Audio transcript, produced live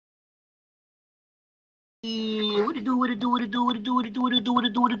What it do, what it do, what it do, what it do, what it do, what it do, what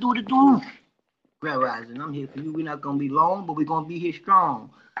it do, what it do, what it do. Grand Rising, I'm here for you. We're not gonna be long, but we're gonna be here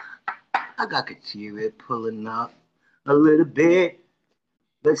strong. I got Kateria pulling up a little bit.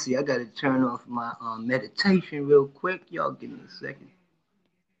 Let's see, I gotta turn off my meditation real quick. Y'all give me a second.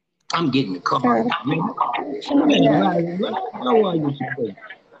 I'm getting the car. Uh, Grand yeah. Rising, how are you today?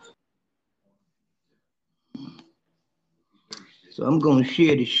 So I'm gonna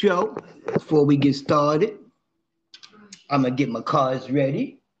share the show before we get started. I'm gonna get my cars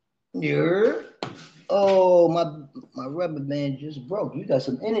ready. Yeah. Oh, my rubber band just broke. You got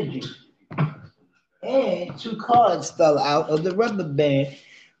some energy. And two cards fell out of the rubber band.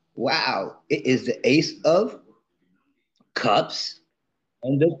 Wow. It is the Ace of Cups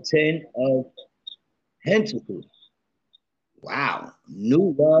and the Ten of Pentacles. Wow.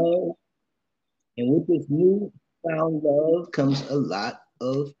 New love. And with this new found love comes a lot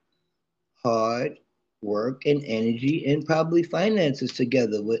of hard work and energy and probably finances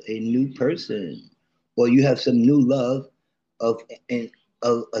together with a new person. Or you have some new love of an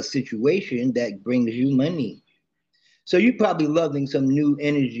of a situation that brings you money. So you're probably loving some new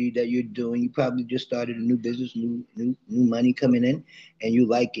energy that you're doing. You probably just started a new business, new money coming in, and you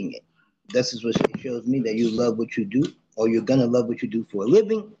liking it. This is what it shows me that you love what you do, or you're gonna love what you do for a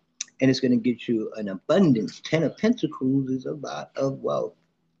living, and it's gonna get you an abundance. Ten of Pentacles is a lot of wealth.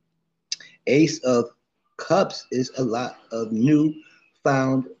 Ace of Cups is a lot of new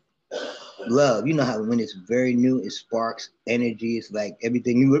found love. You know how when it's very new, it sparks energy. It's like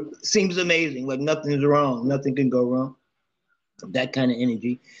everything seems amazing, like nothing's wrong, nothing can go wrong. That kind of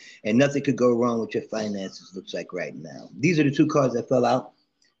energy, and nothing could go wrong with your finances. Looks like right now. These are the two cards that fell out.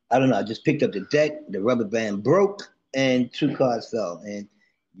 I don't know. I just picked up the deck. The rubber band broke, and two cards fell. And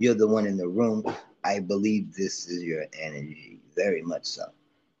you're the one in the room. I believe this is your energy, very much so.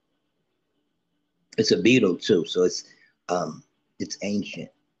 It's a beetle too, so it's ancient.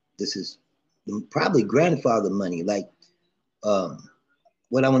 This is probably grandfather money, like um,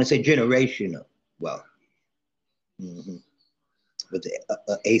 what I want to say, generational wealth. hmm With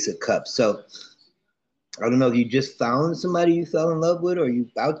the Ace of Cups. So I don't know if you just found somebody you fell in love with, or you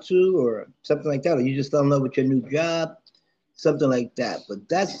about to, or something like that, or you just fell in love with your new job, something like that. But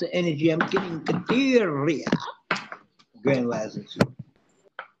that's the energy I'm getting. Kaderia. Grand Rising.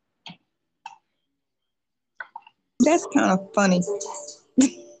 That's kind of funny.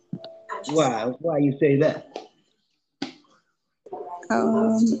 Why? Why you say that?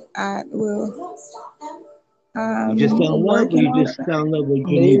 I will. You just fell in love, or Working you on just something. fell in love with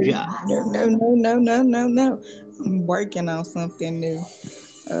your new No, job? no. I'm working on something new.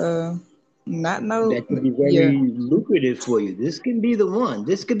 Uh, not no. That could be Yeah. very lucrative for you. This can be the one.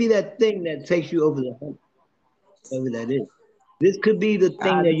 This could be that thing that takes you over the hump, whatever that is. This could be the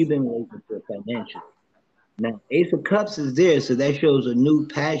thing I, that you've been waiting for financially. Now, Ace of Cups is there, so that shows a new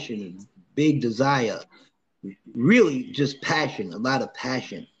passion, big desire, really just passion, a lot of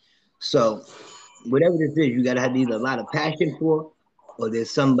passion. So, whatever this is, you got to have either a lot of passion for, or there's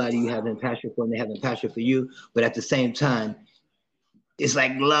somebody you having passion for and they having passion for you. But at the same time, it's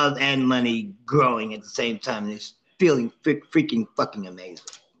like love and money growing at the same time. And it's feeling freaking fucking amazing.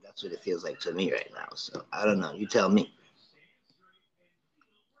 That's what it feels like to me right now. So, I don't know. You tell me.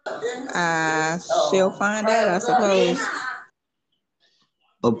 I shall find out, I suppose.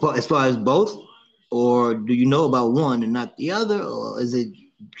 As far as both, or do you know about one and not the other, or is it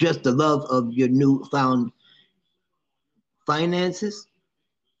just the love of your newfound finances?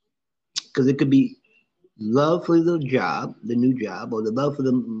 Because it could be love for the job, the new job, or the love for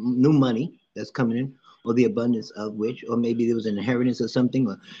the new money that's coming in, or the abundance of which, or maybe there was an inheritance or something,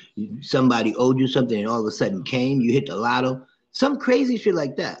 or somebody owed you something and all of a sudden came, you hit the lotto, some crazy shit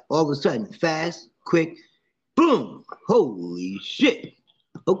like that. All of a sudden, fast, quick, boom, holy shit.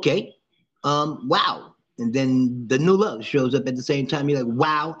 Okay, wow. And then the new love shows up at the same time. You're like,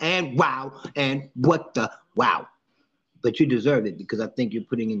 wow, and what the wow. But you deserve it because I think you're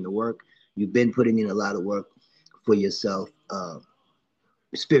putting in the work. You've been putting in a lot of work for yourself,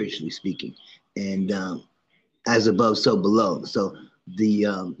 spiritually speaking, and as above, so below. So the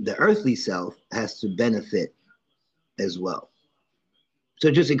earthly self has to benefit as well. So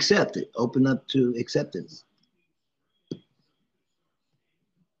just accept it. Open up to acceptance.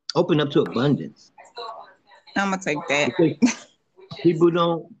 Open up to abundance I'm gonna take that. because people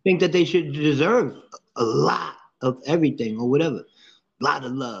don't think that they should deserve a lot of everything or whatever. A lot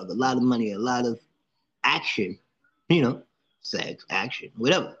of love, a lot of money, a lot of action, you know, sex, action,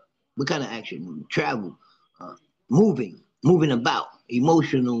 whatever. What kind of action? Travel, uh, moving about,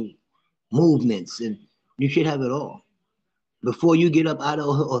 emotional movements, and you should have it all. Before you get up out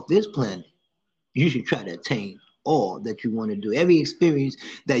of this planet, you should try to attain all that you want to do, every experience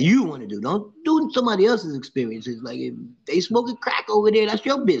that you want to do. Don't do somebody else's experiences. Like if they smoking crack over there, that's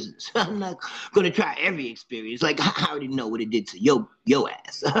your business. I'm not gonna try every experience. Like I already know what it did to your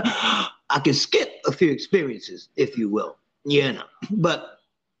ass. I can skip a few experiences, if you will. But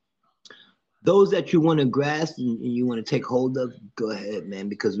those that you want to grasp and you want to take hold of, go ahead, man,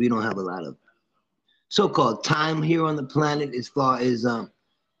 because we don't have a lot of so-called time here on the planet as far as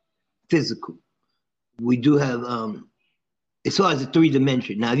physical. We do have as far as the 3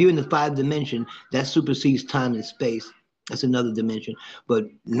 dimension. Now, if you're in the 5 dimension, that supersedes time and space. That's another dimension. But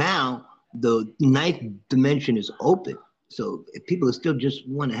now the 9th dimension is open. So if people still just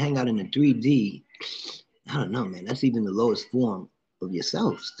want to hang out in the 3D, I don't know, man. That's even the lowest form of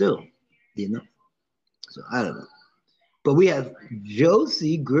yourself still, So I don't know. But we have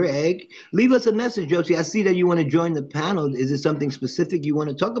Josie, Greg. Leave us a message, Josie. I see that you want to join the panel. Is it something specific you want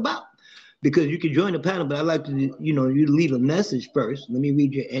to talk about? Because you can join the panel, but I'd like to, you leave a message first. Let me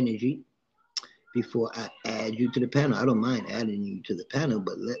read your energy before I add you to the panel. I don't mind adding you to the panel,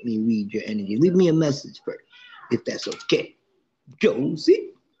 but let me read your energy. Leave me a message first, if that's okay.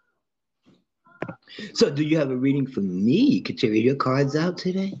 Josie? So do you have a reading for me? Could you read your cards out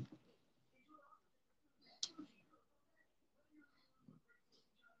today?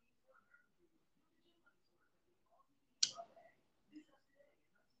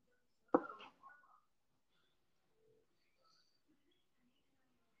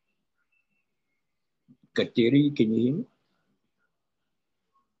 Kateri, can you hear me?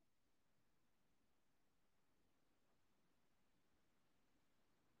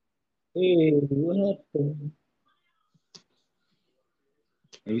 Hey, what happened?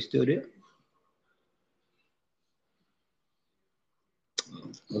 Are you still there?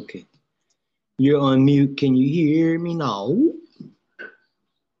 Okay. You're on mute. Can you hear me now?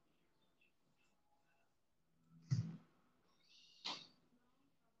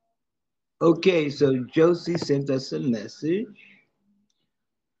 Okay, so Josie sent us a message.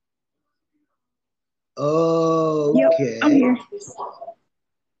 Okay. Yep, I'm here.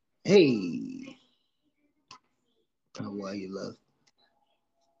 Hey. How are you, love?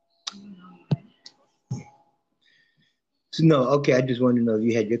 So no, okay, I just wanted to know if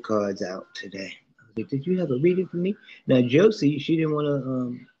you had your cards out today. I was like, did you have a reading for me? Now Josie, she didn't want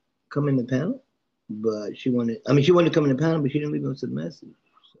to come in the panel, but she wanted to come in the panel, but she didn't leave us a message.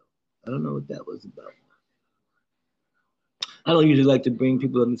 So I don't know what that was about. I don't usually like to bring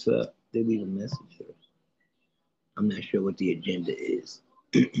people up so they leave a message first. I'm not sure what the agenda is.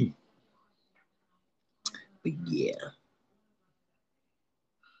 But yeah.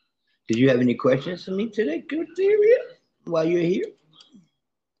 Did you have any questions for me today, Cordelia, while you're here?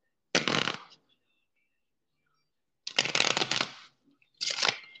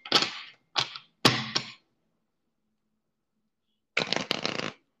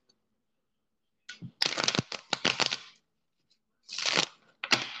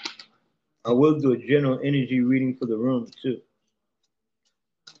 I will do a general energy reading for the room too.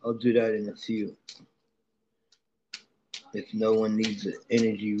 I'll do that in a few. If no one needs an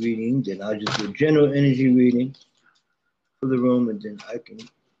energy reading, then I'll just do a general energy reading for the room, and then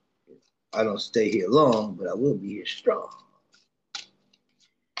I don't stay here long, but I will be here strong.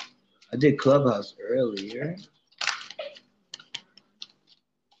 I did Clubhouse earlier.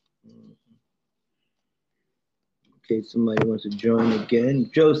 Okay, somebody wants to join again.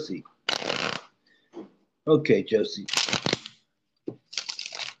 Josie. Okay, Josie.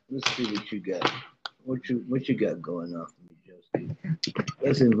 Let's see what you got. What you got going on for me, Josie?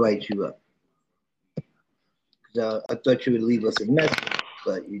 Let's invite you up. I thought you would leave us a message,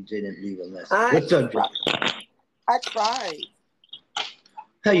 but you didn't leave a message. What's up, Josie? I tried.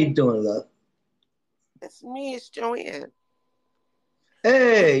 How you doing, love? It's me. It's Joanne.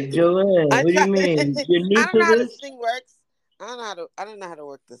 Hey, Joanne. What do you mean? You're new I don't know to how this? this thing works. I don't know how to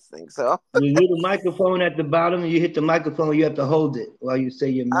work this thing. So you hit the microphone at the bottom, and you hit the microphone. You have to hold it while you say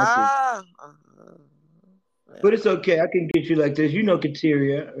your message. But it's okay. I can get you like this. You know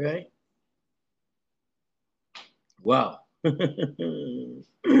Kateria, right? Wow.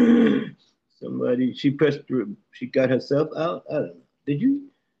 Somebody, she pressed through. She got herself out. I don't know. Did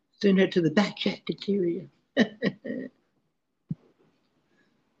you send her to the back chat, Kateria?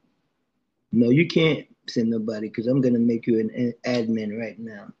 No, you can't send nobody because I'm going to make you an admin right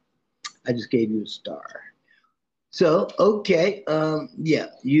now. I just gave you a star. So, okay. Yeah,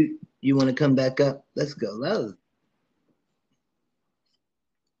 you want to come back up? Let's go, love.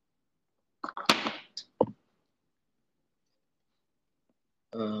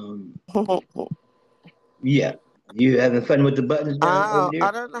 Yeah, you having fun with the buttons down over there?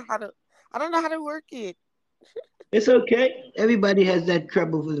 I don't know how to work it. It's okay. Everybody has that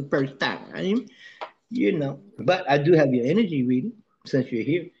trouble for the first time. I mean, you know. But I do have your energy reading since you're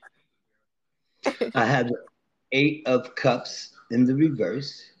here. I have the Eight of Cups in the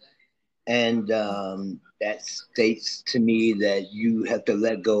reverse, and that states to me that you have to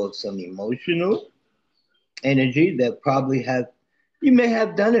let go of some emotional energy that probably have you may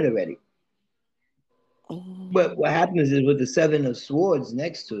have done it already. But what happens is with the Seven of Swords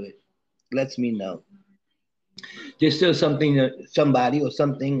next to it, lets me know there's still something that somebody or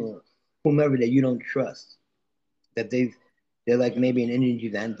something or whomever that you don't trust. That they're like maybe an energy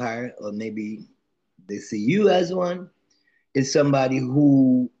vampire, or maybe they see you as one. It's somebody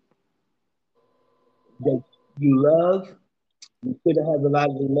who that you love, you could have a lot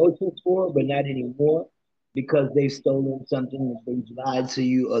of emotions for, but not anymore because they've stolen something, they've lied to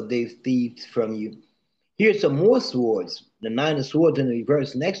you, or they've thieved from you. Here's some more swords. The Nine of Swords in the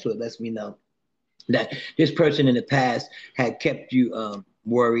reverse next to it lets me know that this person in the past had kept you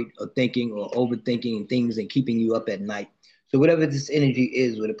worried or thinking or overthinking things and keeping you up at night. So whatever this energy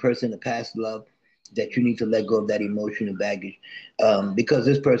is with a person in the past love, that you need to let go of that emotional baggage, because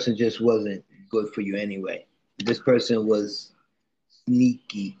this person just wasn't good for you anyway. This person was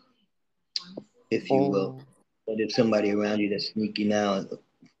sneaky, if you will. Mm. But there's somebody around you that's sneaky now,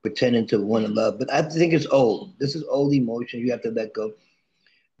 pretending to want to love. But I think it's old. This is old emotion. You have to let go.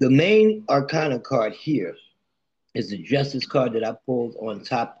 The main arcana card here is the Justice card that I pulled on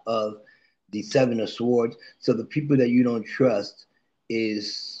top of the Seven of Swords. So the people that you don't trust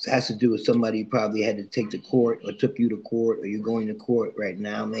is has to do with somebody you probably had to take to court or took you to court or you're going to court right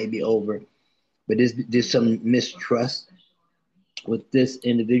now, maybe over. But there's some mistrust with this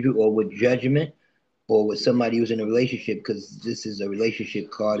individual or with judgment or with somebody who's in a relationship because this is a relationship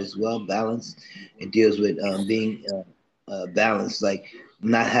card as well, balance. It deals with being balanced, like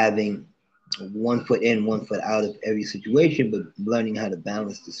not having one foot in, one foot out of every situation, but learning how to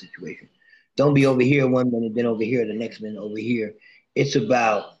balance the situation. Don't be over here one minute, then over here the next minute over here. It's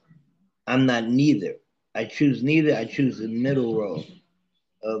about I'm not neither. I choose neither. I choose the middle road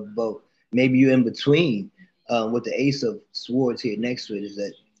of both. Maybe you're in between. With the Ace of Swords here next to it is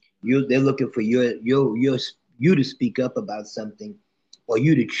that they're looking for you to speak up about something or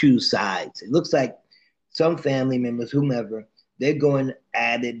you to choose sides. It looks like some family members, whomever, they're going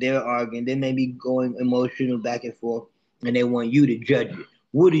at it, they're arguing, they may be going emotional back and forth, and they want you to judge it.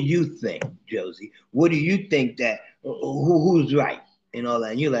 What do you think, Josie? What do you think that who's right and all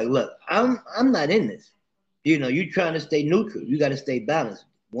that? And you're like, look, I'm not in this. You're trying to stay neutral. You got to stay balanced.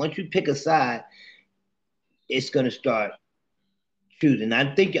 Once you pick a side, it's gonna start choosing.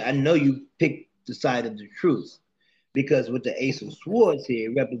 I know you picked the side of the truth because with the Ace of Swords here,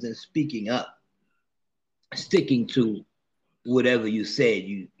 it represents speaking up, sticking to whatever you said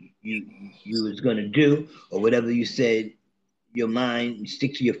you was gonna do, or whatever you said your mind. You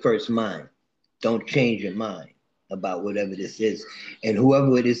stick to your first mind. Don't change your mind about whatever this is, and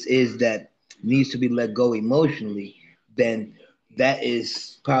whoever this is that needs to be let go emotionally, then that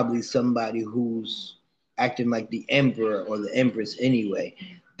is probably somebody who's acting like the emperor or the empress anyway.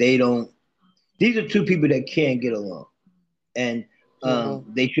 They don't. These are two people that can't get along, and Mm-mm.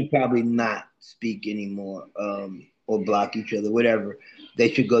 they should probably not speak anymore or block each other, whatever.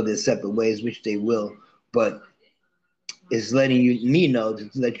 They should go their separate ways, which they will. But it's letting me know to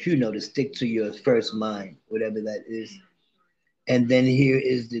let you know to stick to your first mind, whatever that is. And then here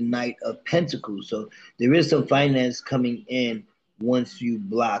is the Knight of Pentacles. So there is some finance coming in once you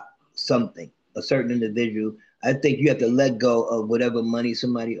block something, a certain individual. I think you have to let go of whatever money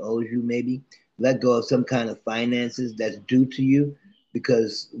somebody owes you, maybe. Let go of some kind of finances that's due to you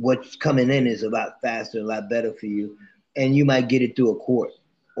because what's coming in is a lot faster, a lot better for you. And you might get it through a court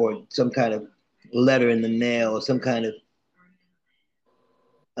or some kind of letter in the mail or some kind of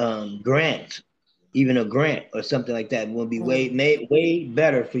grant, even a grant or something like that will be Mm. way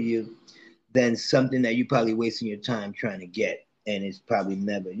better for you than something that you're probably wasting your time trying to get. And it's probably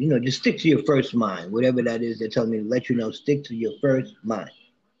never, just stick to your first mind, whatever that is. They're telling me to let you know, stick to your first mind.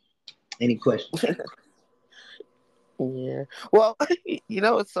 Any questions? Yeah. Well,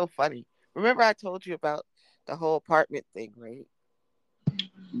 it's so funny. Remember I told you about the whole apartment thing, right?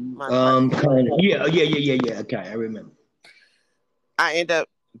 My apartment. Kind of. Yeah, yeah. Okay, I remember. I end up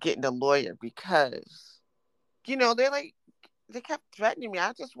getting a lawyer because they're like they kept threatening me.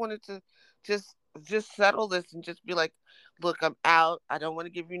 I just wanted to just just settle this and just be like, look, I'm out. I don't want to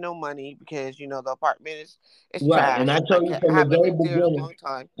give you no money because the apartment is Right, and I trash. told you I from the haven't very lived there in a beginning. long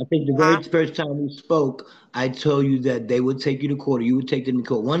time. I think the very Huh? first time we spoke, I told you that they would take you to court, or you would take them to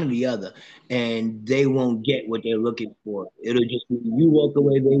court, one or the other, and they won't get what they're looking for. It'll just be you walk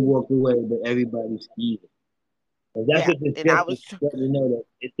away, they walk away, but everybody's even. And that's Yeah, what the and I justice was let me know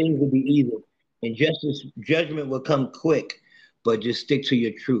that things will be even. And justice judgment will come quick, but just stick to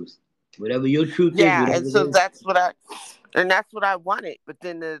your truth. Whatever your truth is, yeah, whatever and so it is. that's what I wanted. But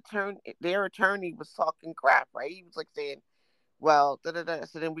then their attorney was talking crap, right? He was like saying, "Well, da da da."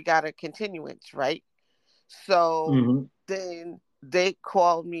 So then we got a continuance, right? So Mm-hmm. then they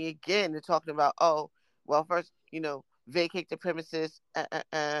called me again and talking about, oh, well, first, vacate the premises,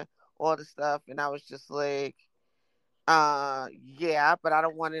 all the stuff, and I was just like, yeah, but I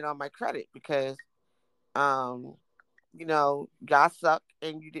don't want it on my credit because, um, y'all suck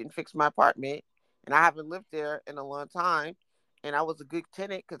and you didn't fix my apartment, and I haven't lived there in a long time, and I was a good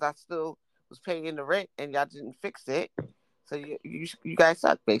tenant because I still was paying the rent, and y'all didn't fix it. So you guys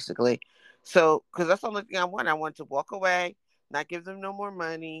suck basically. So because that's the only thing I want. I want to walk away, not give them no more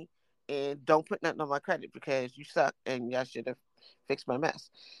money, and don't put nothing on my credit because you suck and y'all should have fixed my mess.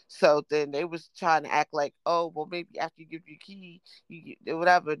 So then they was trying to act like, oh well, maybe after you give your key, you get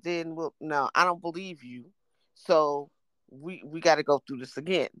whatever. Then well, no, I don't believe you. So we got to go through this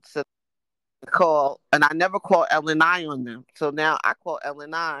again. So I call, and I never call LNI on them. So now I call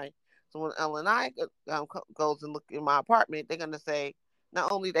LNI. So when LNI goes and look in my apartment, they're gonna say not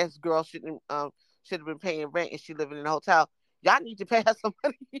only that this girl should have been paying rent and she living in a hotel, y'all need to pay her some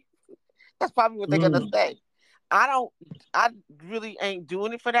money. That's probably what they're gonna Mm. say. I don't. I really ain't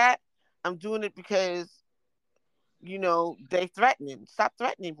doing it for that. I'm doing it because they threatening. Stop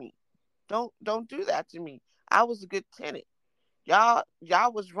threatening me. Don't do that to me. I was a good tenant. Y'all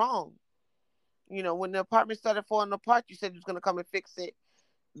was wrong. When the apartment started falling apart, you said you was gonna come and fix it.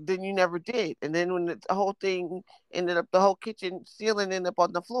 Then you never did. And then when the whole thing ended up, the whole kitchen ceiling ended up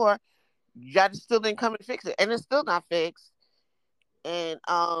on the floor, y'all just still didn't come and fix it, and it's still not fixed. And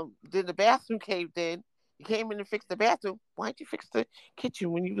then the bathroom caved in. You came in and fixed the bathroom. Why'd you fix the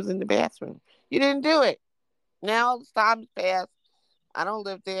kitchen when you was in the bathroom? You didn't do it. Now the time's passed. I don't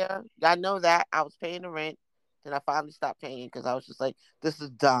live there. I know that. I was paying the rent. Then I finally stopped paying because I was just like, this is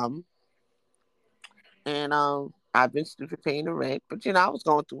dumb. And I've been stupid paying the rent. But I was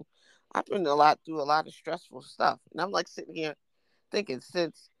going through I've been through a lot of stressful stuff. And I'm like sitting here thinking,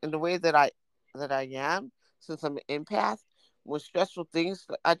 since in the way that I am, since I'm an empath, when stressful things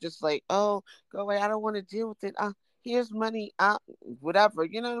I just like, oh, go away, I don't want to deal with it. Here's money, whatever.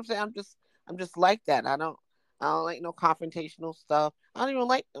 You know what I'm saying? I'm just like that. I don't like no confrontational stuff. I don't even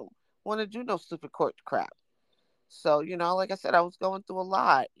want to do no stupid court crap. So, like I said, I was going through a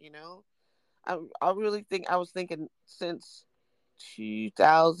lot. I really think I was thinking since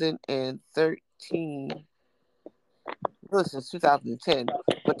 2013, really since 2010,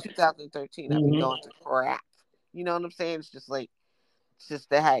 but 2013 I've been Mm-hmm. going to crap. You know what I'm saying? It's just like, just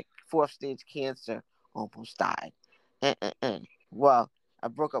they had fourth stage cancer, almost died. Well, I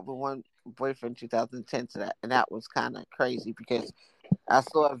broke up with one boyfriend in 2010 to that, and that was kind of crazy because I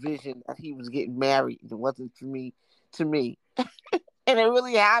saw a vision that he was getting married. It wasn't for me, to me, and it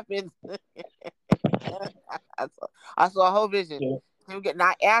really happened. I saw a whole vision. So, And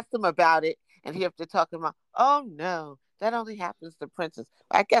I asked him about it, and he up to talking about, oh no, that only happens to princes.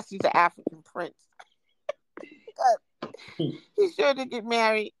 I guess he's an African prince. He sure did get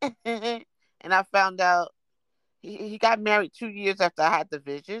married, and I found out he got married 2 years after I had the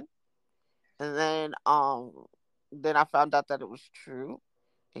vision, and then I found out that it was true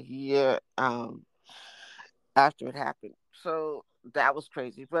a year after it happened. So that was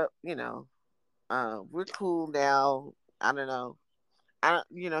crazy, but we're cool now. I don't know. I don't,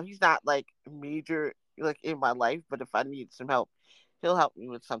 he's not like major like in my life, but if I need some help, he'll help me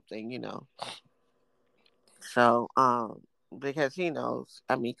with something. So, because he knows.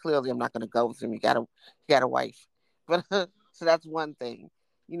 I mean, clearly, I'm not gonna go with him. He got a wife, but so that's one thing.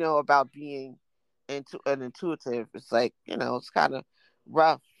 About being into an intuitive. It's like it's kind of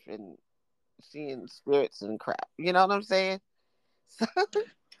rough and seeing spirits and crap. You know what I'm saying? So,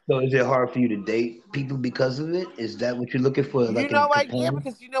 so is it hard for you to date people because of it? Is that what you're looking for, like a yeah, companion?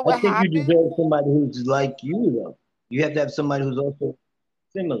 because you know I what think you happened? deserve somebody who's like you, though. You have to have somebody who's also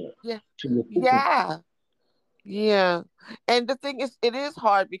similar Yeah, to your thinking. yeah, yeah. And the thing is, it is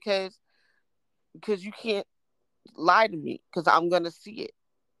hard because you can't lie to me because I'm gonna see it.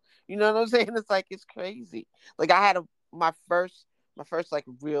 You know what I'm saying? It's like it's crazy. Like I had my first like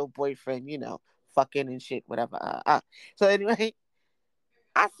real boyfriend, fucking and shit, whatever. So anyway,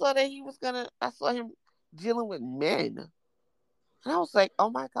 I saw him dealing with men, and I was like, oh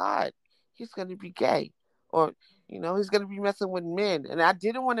my god, he's gonna be gay, or he's gonna be messing with men, and I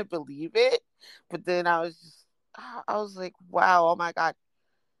didn't want to believe it, but then I was like, wow, oh my god.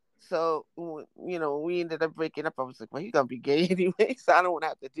 So, when we ended up breaking up, I was like, well, he's going to be gay anyway, so I don't want to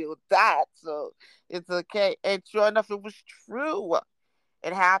have to deal with that. So it's okay. And sure enough, it was true.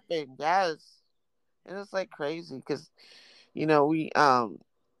 It happened, yes. And it's like crazy because, we, I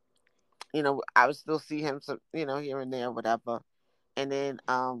would still see him, some, here and there, whatever. And then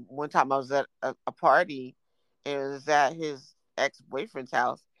one time I was at a party, and it was at his ex-boyfriend's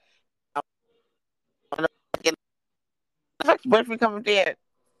house. And his ex-boyfriend coming there,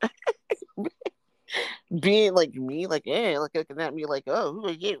 being like me, like, looking at me like, oh, who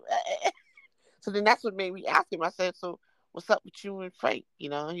are you? So then that's what made me ask him. I said, so what's up with you and Frank? He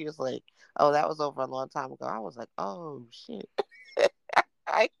was like, oh, that was over a long time ago. I was like, oh, shit.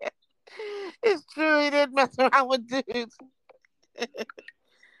 It's true. He didn't mess around with dudes.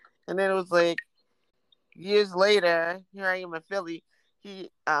 And then it was like years later, here I am in Philly. He's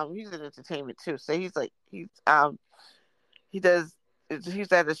in entertainment too. So he's at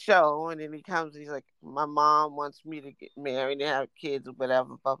a show, and then he comes and he's like, my mom wants me to get married and have kids or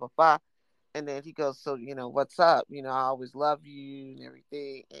whatever, blah, blah, blah. And then he goes, so, what's up? I always love you and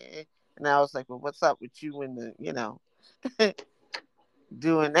everything. And I was like, well, what's up with you and the,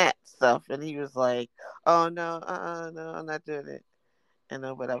 doing that stuff? And he was like, oh, no, no, I'm not doing it. And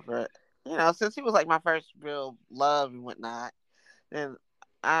then whatever. Since he was like my first real love and whatnot, then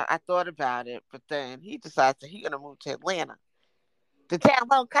I thought about it. But then he decides that he's going to move to Atlanta, the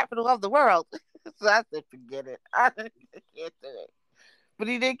download capital of the world. So I said, forget it. I can't do it. But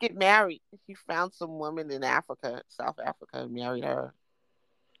he did get married. He found some woman in Africa, South Africa, and married her.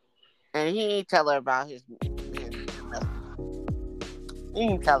 And he didn't tell her about his he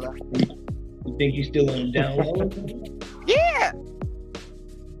didn't tell her. You think he's still on the download? Yeah.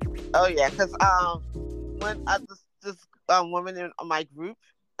 Oh yeah, because when this woman in my group,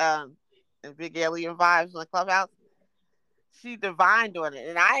 in Big Alien Vibes on the Clubhouse, she divined on it,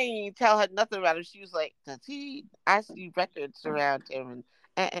 and I didn't tell her nothing about it. She was like, does he? I see records around him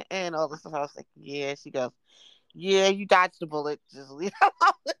and all this stuff. I was like, yeah. She goes, yeah, you dodged the bullet. Just leave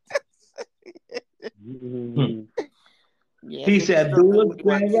alone. Yeah, Peace, Abdullah.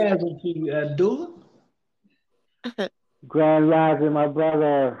 Grand rising to you, Abdullah. Grand rising, my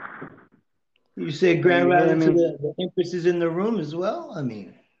brother. You said grand rising to the empresses in the room as well? I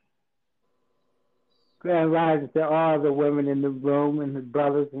mean, grand rising to all the women in the room and the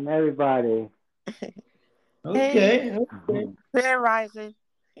brothers and everybody. Okay. Grand rising.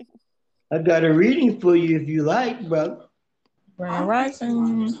 I got a reading for you if you like, brother. Grand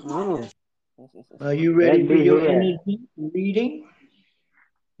rising. Are you ready for your energy reading?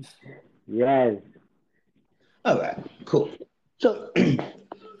 Yes. All right, cool. So,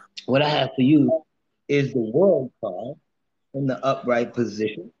 what I have for you is the World card in the upright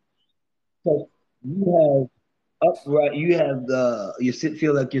position. So you have upright.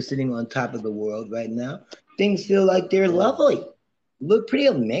 Feel like you're sitting on top of the world right now. Things feel like they're lovely. Look pretty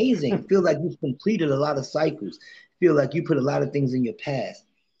amazing. Feel like you've completed a lot of cycles. Feel like you put a lot of things in your past,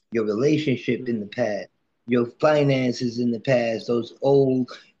 your relationship in the past, your finances in the past, those old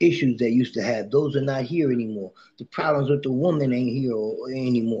issues that used to have, those are not here anymore. The problems with the woman ain't here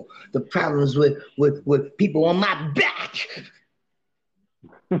anymore. The problems with people on my back,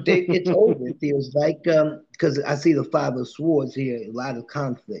 it's over. It feels like, because I see the Five of Swords here, a lot of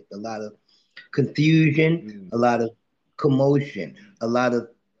conflict, a lot of confusion, a lot of commotion, a lot of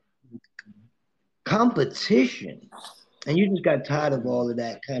competition. And you just got tired of all of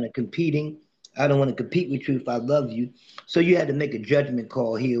that kind of competing. I don't want to compete with you if I love you. So you had to make a judgment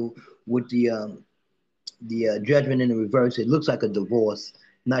call here with the judgment in the reverse. It looks like a divorce.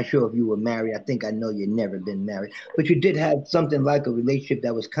 Not sure if you were married. I think I know you've never been married. But you did have something like a relationship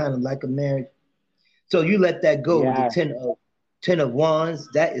that was kind of like a marriage. So you let that go. Yeah. The 10 of Wands,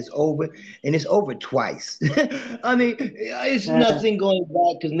 that is over. And it's over twice. I mean, it's nothing going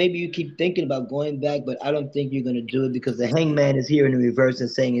back because maybe you keep thinking about going back, but I don't think you're going to do it because the Hangman is here in the reverse and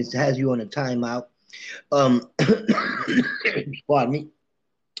saying it has you on a timeout. Pardon me.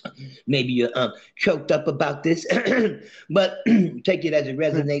 Maybe you're choked up about this, but take it as it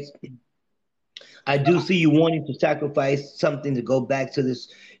resonates. I do see you wanting to sacrifice something to go back to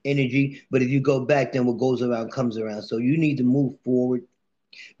this energy, but if you go back, then what goes around comes around. So you need to move forward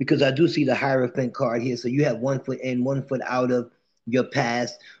because I do see the Hierophant card here. So you have 1 foot in, 1 foot out of your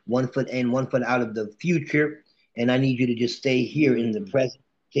past, 1 foot in, 1 foot out of the future. And I need you to just stay here in the present,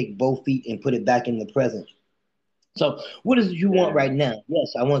 take both feet and put it back in the present. So what is it you want right now?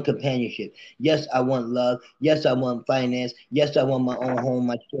 Yes, I want companionship. Yes, I want love. Yes, I want finance. Yes, I want my own home,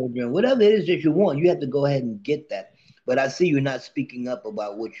 my children. Whatever it is that you want, you have to go ahead and get that. But I see you're not speaking up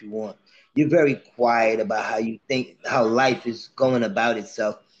about what you want. You're very quiet about how you think, how life is going about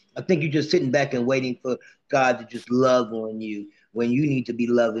itself. I think you're just sitting back and waiting for God to just love on you when you need to be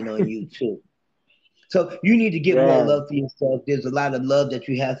loving on you too. So you need to get more Yeah. love for yourself. There's a lot of love that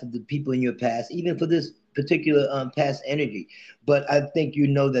you have for the people in your past, even for this particular past energy. But I think you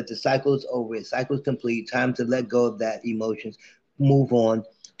know that the cycle is over. The cycle is complete. Time to let go of that emotions, move on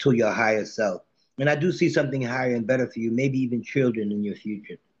to your higher self. And I do see something higher and better for you, maybe even children in your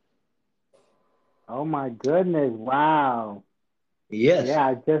future. Oh my goodness! Wow. Yes. Yeah,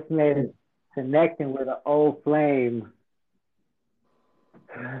 I just made a connection with an old flame.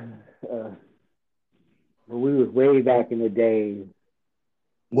 Uh, when we was way back in the day.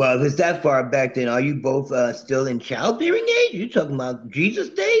 Well, if it's that far back, then are you both still in childbearing age? You talking about Jesus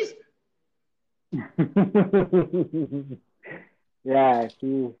days? Yeah,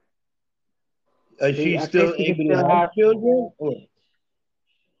 she. She I still think she can able to still have have. children? Or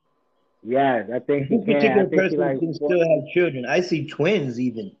Yes, I think she this can. I particular think she person like. can still have children. I see twins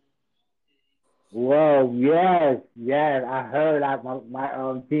even. Whoa, yes, yes. I heard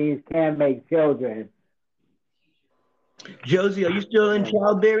my genes can make children. Josie, are you still in Yeah.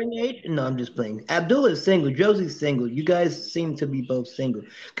 childbearing age? No, I'm just playing. Abdullah is single. Josie's single. You guys seem to be both single.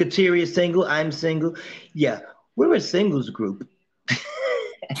 Kateri is single. I'm single. Yeah, we're a singles group.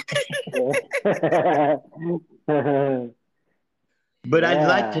 But I'd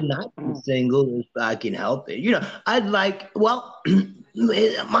like to Yeah. not be single if I can help it. I'd like, well,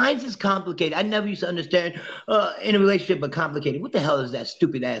 mine's is complicated. I never used to understand in a relationship, but complicated. What the hell does that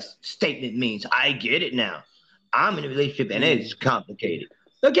stupid ass statement means? I get it now. I'm in a relationship and it's Mm. complicated.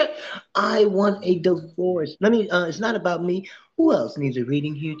 Okay, I want a divorce. It's not about me. Who else needs a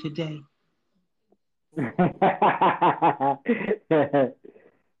reading here today?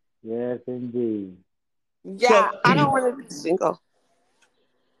 Yes, indeed. Yeah, So I don't want to be single.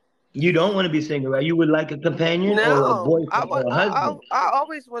 you don't want to be single, right? You would like a companion or a No, boyfriend or a I husband. I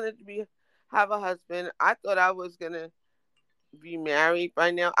always wanted to be have a husband. I thought I was gonna be married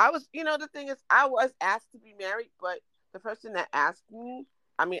by now. I was, the thing is, I was asked to be married, but the person that asked me,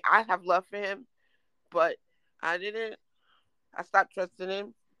 I mean, I have love for him, but I didn't. I stopped trusting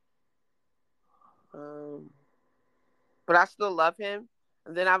him. Um, but I still love him.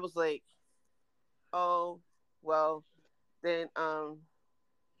 And then I was like, oh, well, then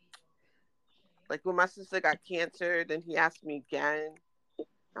like when my sister got cancer, then he asked me again.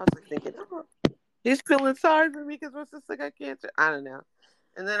 I was like thinking, oh, he's feeling sorry for me because my sister got cancer. I don't know.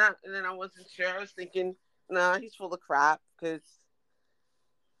 And then I wasn't sure. I was thinking, nah, he's full of crap because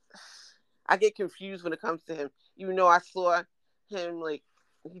I get confused when it comes to him. Even though I saw him like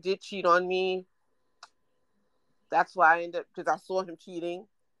he did cheat on me. That's why I ended up because I saw him cheating.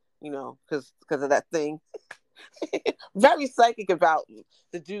 Because of that thing. Very psychic about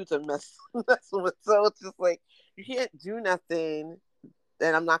the dudes I'm messing with. So it's just like you can't do nothing,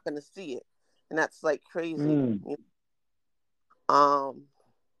 then I'm not gonna see it, and that's like crazy. Mm. Um.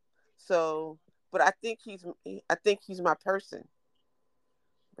 So, but I think he's my person.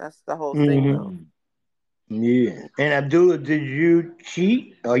 That's the whole thing, Hmm. though. Mm. Yeah. And Abdullah, did you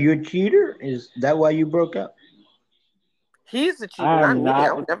cheat? Are you a cheater? Is that why you broke up? He's the cheater, I not am me.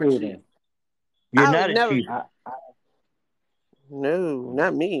 I not would a never cheat. cheater. You're I would not a never. cheater. I, No,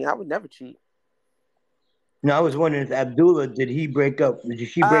 not me. I would never cheat. No, I was wondering if Abdullah, did he break up? Did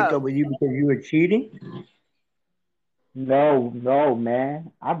she break up Oh, with you because you were cheating? no, no,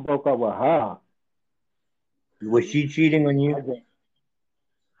 man. I broke up with her. Was she cheating on I you? just,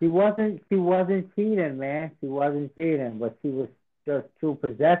 she wasn't cheating, man. She wasn't cheating, but she was just too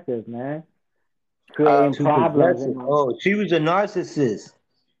possessive, man. Creating oh, Too problems in possessive. my Oh, she was a narcissist.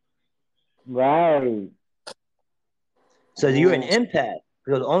 right. So you're an mm. empath.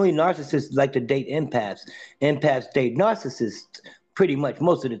 Because only narcissists like to date empaths. Empaths date narcissists pretty much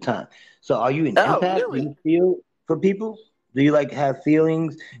most of the time. So are you an Oh, empath? Do really? you feel for people? Do you like have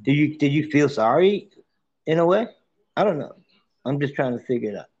feelings? Did you feel sorry in a way? I don't know. I'm just trying to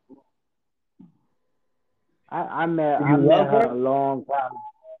figure it out. I met Do I you met love her her? a long time.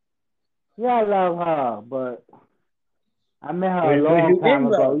 Yeah, I love her, but I met her a Was long you time in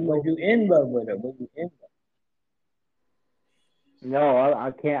ago. love? Was you in love with her? Was you in love? No,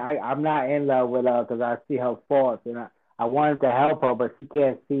 I can't. I'm not in love with her because I see her faults, and I wanted to help her, but she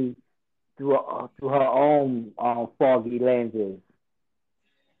can't see through her own foggy lenses.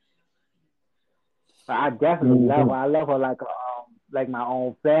 But I definitely love her. Hmm. I love her like my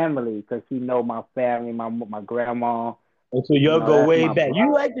own family because she know my family, my grandma. And so y'all go That's way my back. brother.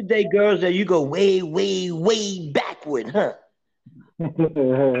 You like to date girls that you go way, way, way back with, huh?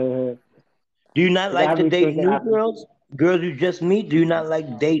 Cause Do you not I like to be date thinking new girls? Girls you just meet? Do you not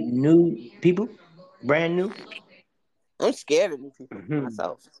like date new people? Brand new? I'm scared of new people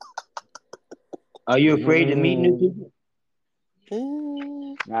myself. Are you afraid to meet new people?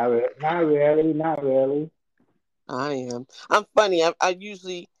 Not really. I am. I'm funny. I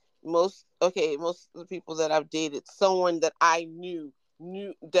usually most of the people that I've dated, someone that I knew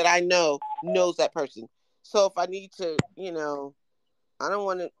that I know knows that person. So if I need to, I don't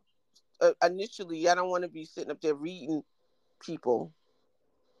want to. Initially, I don't want to be sitting up there reading people.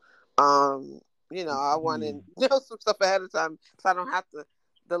 I want to know some stuff ahead of time, so I don't have to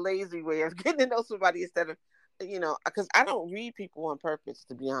the lazy way of getting to know somebody instead of, because I don't read people on purpose.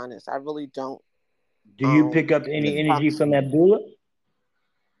 To be honest, I really don't. Do you pick up any energy from Abdullah?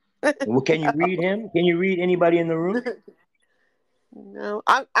 Well, can you read him? Can you read anybody in the room? No,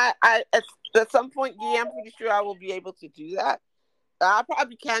 I at some point, yeah, I'm pretty sure I will be able to do that. I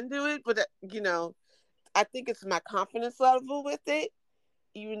probably can do it, but I think it's my confidence level with it.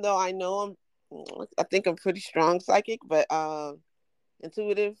 Even though I think I'm pretty strong psychic, but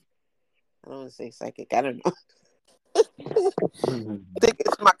intuitive. I don't want to say psychic. I don't know. I think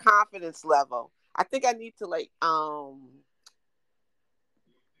it's my confidence level. I think I need to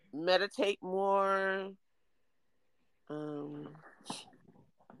meditate more.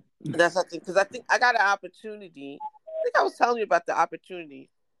 That's I think because I think I got an opportunity. I think I was telling you about the opportunity,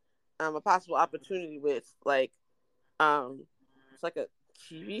 a possible opportunity with it's like a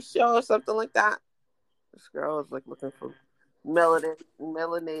TV show or something like that. This girl is looking for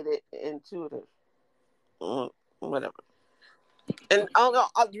melanated intuitive, whatever. And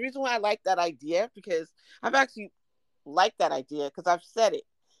the reason why I like that idea because I've actually liked that idea because I've said it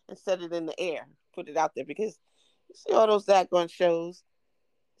and said it in the air, put it out there because you see all those daggone shows,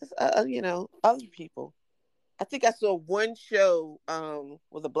 just, other people. I think I saw one show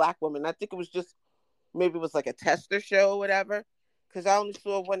with a black woman. I think it was just maybe it was like a tester show or whatever because I only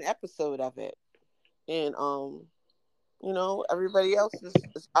saw one episode of it, and everybody else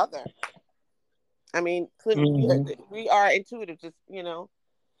is other. I mean, we are intuitive, just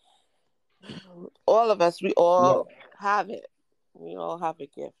all of us. We all have it. We all have a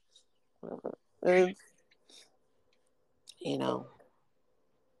gift, and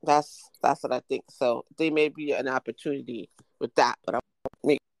that's what I think. So there may be an opportunity with that, but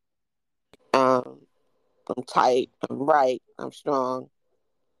I'm tight. I'm right. I'm strong.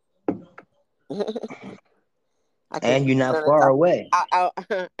 And you're not far away.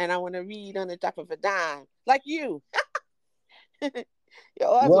 And I want to read on the top of a dime, like you.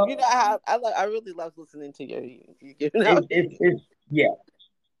 Well, you know how I really love listening to you.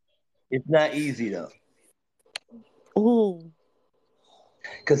 It's not easy though. Ooh.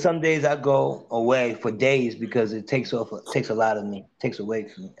 Because some days I go away for days because it takes a lot of me, takes away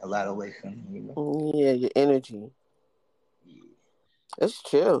from me. Yeah, your energy. It's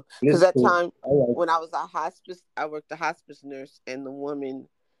true. Because that time when I was a hospice, I worked a hospice nurse, and the woman,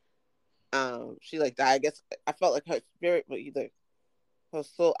 she died. I guess I felt like her spirit, but either her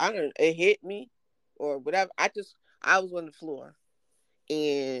soul, I don't know, it hit me or whatever. I was on the floor,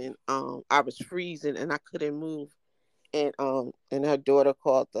 and I was freezing, and I couldn't move, and her daughter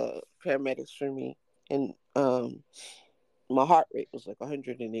called the paramedics for me, and my heart rate was like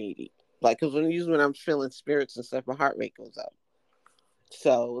 180, because when I'm feeling spirits and stuff, my heart rate goes up.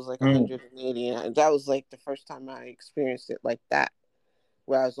 So it was like 180, and that was like the first time I experienced it like that,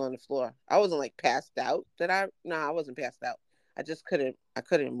 where I was on the floor. I wasn't passed out. I wasn't passed out. I just I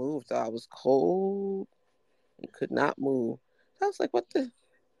couldn't move. So I was cold and could not move. I was like, what the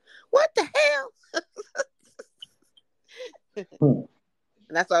hell? And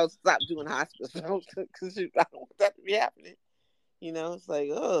that's why I stopped doing hospice because I don't want that to be happening. It's like,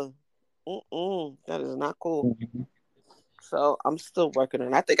 that is not cool. So I'm still working on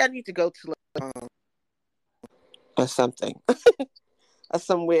it. I think I need to go to or something or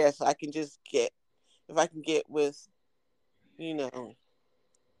somewhere so I can just get with in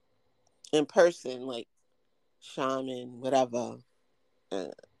person, like shaman, whatever,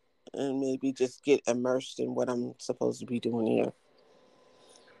 and maybe just get immersed in what I'm supposed to be doing here.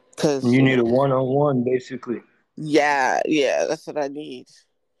 Cause you need a one-on-one, basically. Yeah, that's what I need.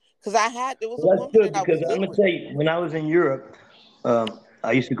 Because there was a woman good that I was because I'm gonna tell you, when I was in Europe,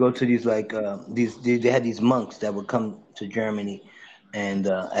 I used to go to these they had these monks that would come to Germany, and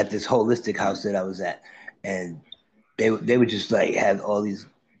at this holistic house that I was at, and they would just have all these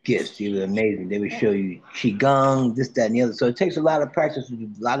gifts. They were amazing. They would show you qigong, this, that, and the other. So it takes a lot of practice with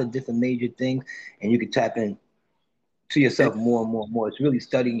a lot of different major things, and you can tap in to yourself more and more and more. It's really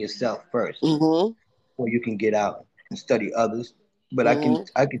studying yourself first, before you can get out and study others. But I can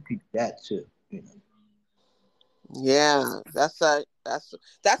teach that too. Yeah, that's what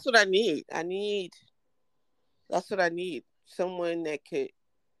I need. I need That's what I need. Someone that could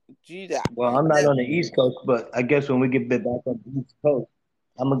do that. Well, I'm not on the East Coast, but I guess when we get back on the East Coast,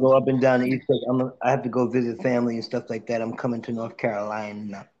 I'm gonna go up and down the East Coast. I have to go visit family and stuff like that. I'm coming to North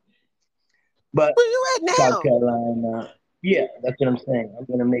Carolina, but Where you at South now? Carolina. Yeah, that's what I'm saying. I'm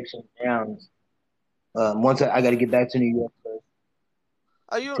gonna make some rounds. Once I got to get back to New York first,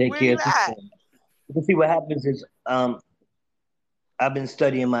 Are you? take Where care you of some at? things. You can see what happens is I've been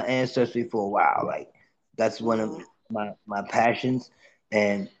studying my ancestry for a while. Like that's one of Mm-hmm. my passions,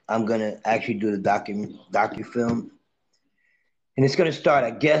 and I'm gonna actually do the docu film, and it's gonna start,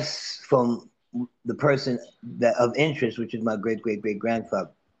 I guess, from the person that of interest, which is my great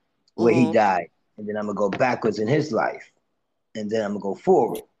grandfather, where he Mm-hmm. died, and then I'm gonna go backwards in his life, and then I'm gonna go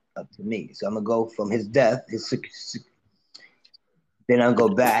forward up to me. So I'm gonna go from his death, then I'll go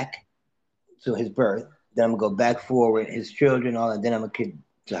back to his birth. Then I'm gonna go back forward, his children, all that. Then I'm gonna get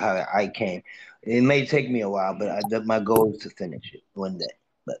to how I came. It may take me a while, but my goal is to finish it one day.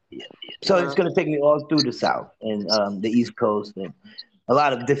 But yeah, so it's Wow. gonna take me all through the South and the East Coast and a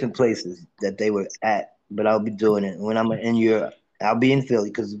lot of different places that they were at. But I'll be doing it when I'm in Europe. I'll be in Philly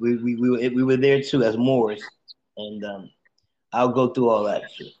because we were there too as Moors, and I'll go through all that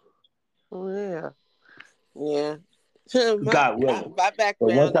shit. Oh, yeah. Yeah. my, God my willing. my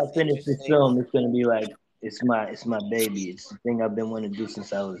But once background I is finish this interesting. film, it's gonna be like it's my baby. It's the thing I've been wanting to do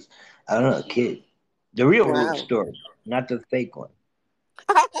since I don't know, a kid. The real root Wow. story, not the fake one.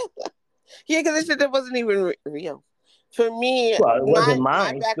 Yeah, because they said that wasn't even real. For me, Well, it wasn't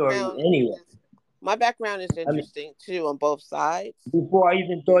my my story background anyway. is my background is I mean, interesting too on both sides. before I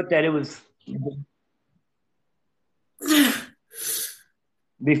even thought that it was,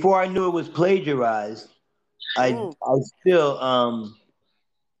 before I knew it was plagiarized, I Mm. I still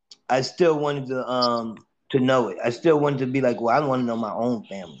I still wanted to know it. I still wanted to be like, well, I want to know my own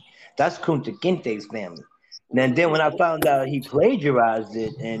family. That's Kunta Kinte's family. And then when I Mm-hmm. found out he plagiarized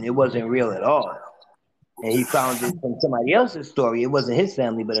it and it wasn't real at all, and he found it from somebody else's story, it wasn't his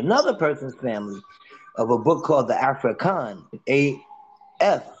family, but another person's family, of a book called The African,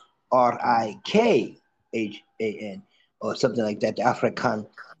 Afrikan, or something like that, The African.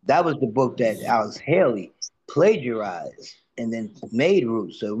 That was the book that Alice Haley plagiarized and then made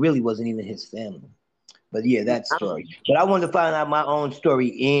Roots. So it really wasn't even his family. But yeah, that story. But I wanted to find out my own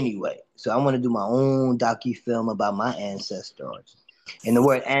story anyway. So I want to do my own docu film about my ancestors. And the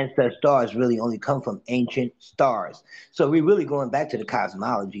word ancestors really only come from ancient stars. So we're really going back to the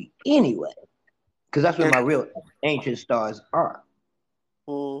cosmology anyway, because that's where my real ancient stars are.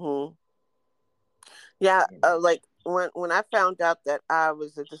 Mm-hmm. Yeah, like when I found out that I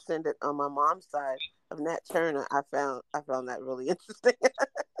was a descendant on my mom's side of Nat Turner, I found that really interesting.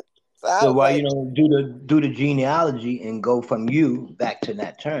 So I So was why like, you don't do the genealogy and go from you back to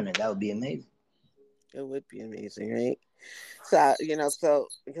Nat Turner? That would be amazing. it would be amazing, right? So so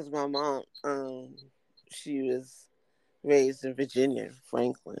because my mom, she was raised in Virginia,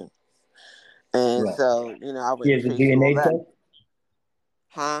 Franklin, and Right. so I went and Here's a traced all DNA that, test.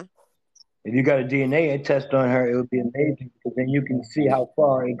 huh? If you got a DNA test on her, it would be amazing because then you can see how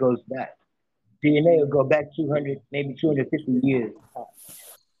far it goes back. DNA will go back 200, maybe 250 years.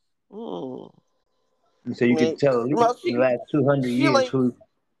 Mm. And so you could Maybe, tell at least well, in the last 200 she years like,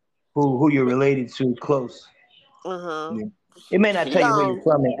 who you're related to close. uh I huh. mean, it may not She tell you where you're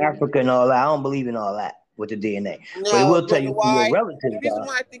from in Africa and all that. I don't believe in all that with the DNA, but it no, will tell but you who your why? The relatives reason are.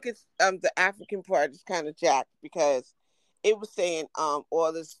 why I think it's the African part is kind of jacked because it was saying all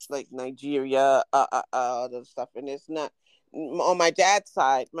this like Nigeria all this stuff, and it's not on my dad's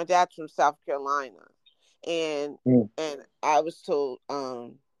side. My dad's from South Carolina, and Mm. I was told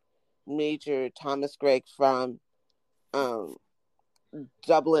Major Thomas Gregg from um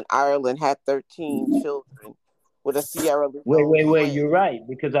Dublin, Ireland, had 13 children with a Sierra Leone Wait. twin. You're right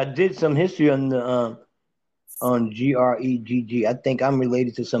because I did some history on the on GREGG. I think I'm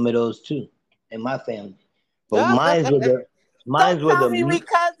related to some of those too in my family. But Don't mine's were tell the me we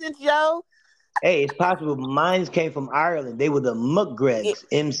cousins, yo. hey, it's possible mine's came from Ireland. They were the Yeah, McGreg's,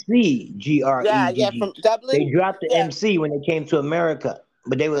 yeah, McGregg. from Dublin. They dropped the Yeah. MC when they came to America,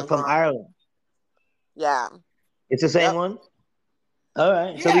 but they were Uh from huh. Ireland. Yeah. It's the same Yep. one. All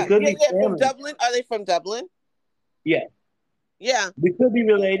right, so we Yeah. could Yeah. be Yeah. From family. Dublin. Are they from Dublin? Yeah, Yeah. we could be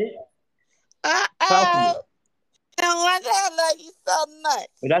related. Possible. Oh. And my dad like he's so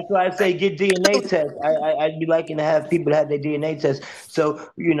But that's why I say get DNA nuts. tests. I'd be liking to have people have their DNA tests, so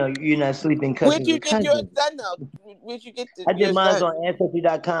you're not sleeping Where'd cousins you with get yours cousins. done though? Where'd you get I did yours mine done? on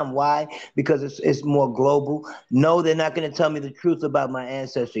Ancestry.com. Why? Because it's more global. No, they're not going to tell me the truth about my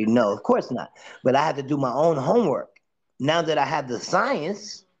ancestry. No, of course not. But I had to do my own homework. Now that I have the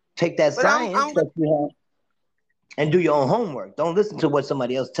science, take that But science that you have. And do your own homework. Don't listen to what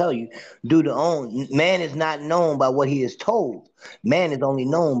somebody else tell you. Do the own. Man is not known by what he is told. Man is only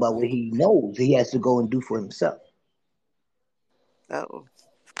known by what he knows. He has to go and do for himself. Oh,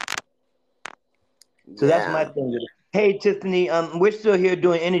 So that's my yeah. thing. Hey Tiffany, we're still here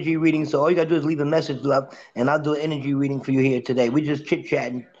doing energy readings. So all you gotta do is leave a message, love, and I'll do an energy reading for you here today. We just chit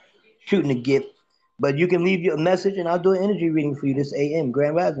chatting, shooting a gift. But you can leave your message and I'll do an energy reading for you this AM,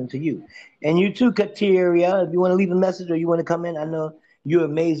 Grand Rising to you. And you too, Kateria, if you want to leave a message or you want to come in, I know you're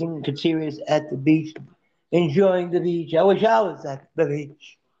amazing. Kateria's at the beach, enjoying the beach. I wish I was at the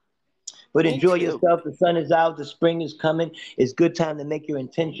beach. But Me enjoy too. yourself. The sun is out, the spring is coming. It's good time to make your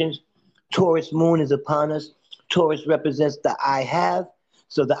intentions. Taurus moon is upon us. Taurus represents the I have.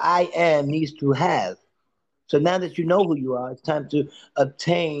 So the I am needs to have. So now that you know who you are, it's time to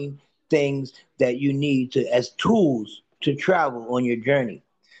obtain things that you need to as tools to travel on your journey.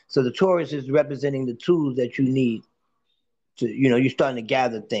 So the Taurus is representing the tools that you need to, you're starting to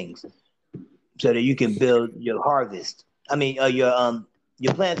gather things so that you can build your harvest. I mean,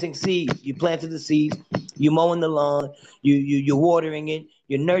 you're planting seeds. You planted the seeds. You're mowing the lawn. You're watering it.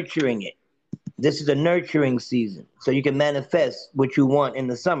 You're nurturing it. This is a nurturing season, so you can manifest what you want in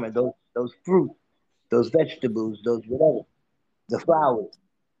the summer. Those fruit, those vegetables, those whatever, the flowers.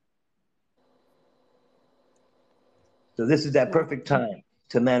 So this is that perfect time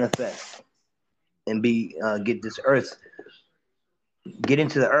to manifest and be get this earth, get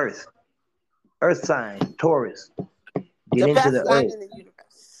into the earth, earth sign, Taurus, get The into best the sign earth. in the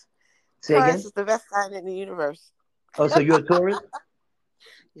universe. Say Taurus again. is the best sign in the universe. Oh, so you're a Taurus?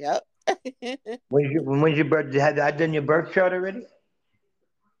 Yep. When's your birth? Have I done your birth chart already?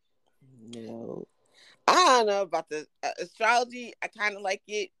 No. I don't know about the astrology. I kind of like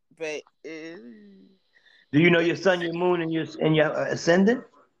it, but Do you know your it's sun, your moon, and your ascendant,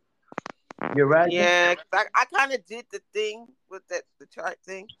 your rising? yeah. 'Cause I kind of did the thing with the chart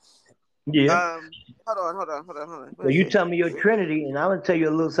thing. Yeah. Hold on. What So is you it? tell me your Trinity, and I'm gonna tell you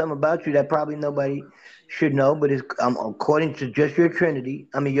a little something about you that probably nobody should know, but it's according to just your Trinity.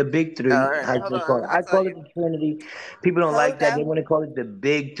 I mean your big All three. right, How hold they on. call it? I'll I tell call it you. the Trinity. People don't like Hold that. They on. want to call it the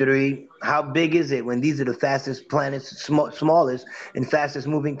big three. How big is it when these are the fastest planets, smallest and fastest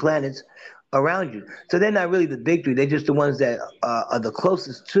moving planets around you? So they're not really the big three. They're just the ones that are the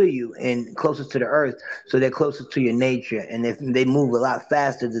closest to you and closest to the Earth. So they're closest to your nature, and they move a lot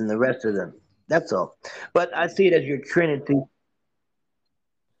faster than the rest of them. That's all. But I see it as your Trinity.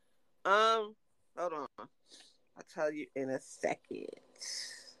 Um, hold on. I'll tell you in a second.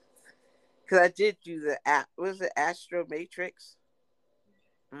 Because I did do the app. Was it Astro Matrix?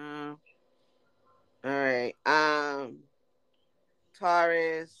 Um. All right.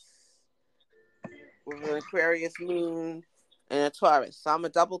 Taurus with an Aquarius moon and a Taurus. So I'm a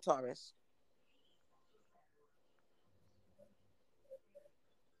double Taurus.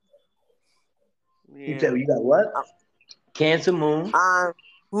 You said Yeah. you got what? Cancer moon. Um,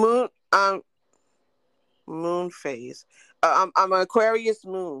 moon. Moon phase. I'm an Aquarius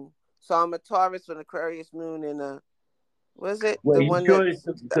moon. So I'm a Taurus with an Aquarius moon and a. Was it Well, the you one sure it's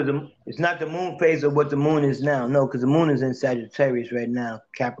that's? because it's not the moon phase of what the moon is now. No, because the moon is in Sagittarius right now,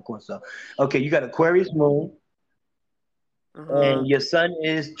 Capricorn. So, okay, you got Aquarius moon, Uh-huh. and your sun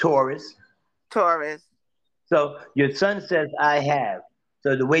is Taurus. Taurus. So your sun says, "I have."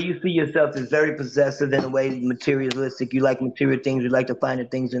 So the way you see yourself is very possessive in a way materialistic. You like material things. You like to find the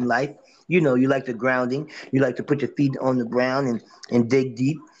things in life. You like the grounding. You like to put your feet on the ground and dig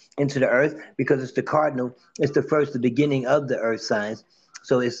deep into the earth because it's the cardinal. It's the beginning of the earth signs.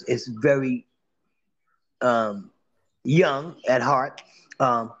 So it's very um, young at heart.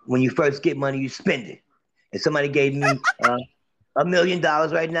 When you first get money, you spend it. If somebody gave me $1 million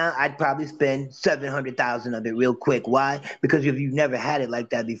right now, I'd probably spend 700,000 of it real quick. Why? Because if you've never had it like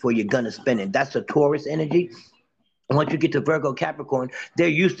that before, you're gonna spend it. That's a Taurus energy. Once you get to Virgo Capricorn, they're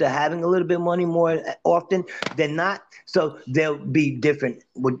used to having a little bit of money more often than not. So they'll be different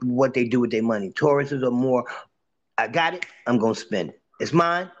with what they do with their money. Tauruses are more, I got it, I'm gonna spend it. It's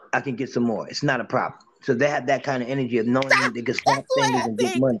mine, I can get some more. It's not a problem. So they have that kind of energy of knowing they can snap That's the way fingers I and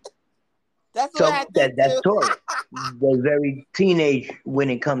get think. money. That's the way I So think that's too. Taurus. They're very teenage when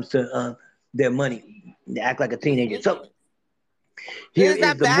it comes to their money. They act like a teenager. So here Is is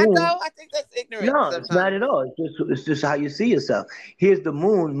that the bad moon. though? I think that's ignorant No, it's not sometimes. at all. It's just how you see yourself. Here's the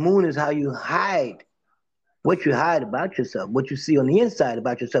moon. Moon is how you hide what you hide about yourself, what you see on the inside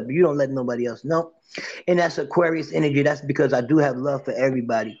about yourself, but you don't let nobody else know. And that's Aquarius energy. That's because I do have love for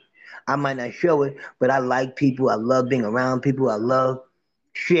everybody. I might not show it, but I like people. I love being around people. I love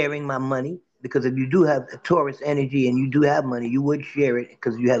sharing my money. because if you do have Taurus energy and you do have money, you would share it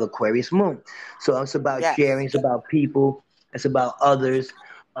because you have Aquarius moon. So it's about Yes. sharing. It's about people. It's about others,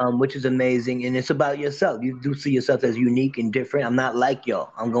 which is amazing, and it's about yourself. You do see yourself as unique and different. I'm not like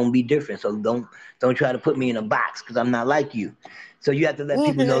y'all. I'm gonna be different. So don't try to put me in a box because I'm not like you. So you have to let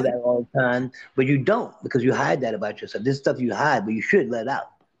people know Mm-hmm. that all the time, but you don't because you hide that about yourself. This stuff you hide, but you should let out.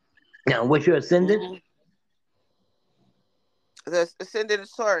 Now, what's your ascendant? Mm-hmm. The ascendant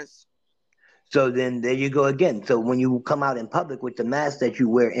is Taurus. So then there you go again. So when you come out in public with the mask that you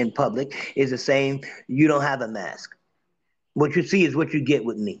wear in public is the same. You don't have a mask. What you see is what you get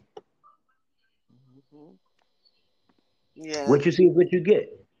with me. Hmm. Yes. What you see is what you get.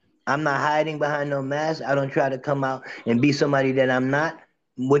 I'm not hiding behind no mask. I don't try to come out and be somebody that I'm not.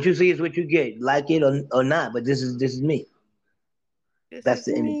 What you see is what you get, like it or not. But this is me. This That's is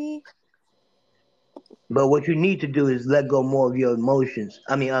the image. me. But what you need to do is let go more of your emotions.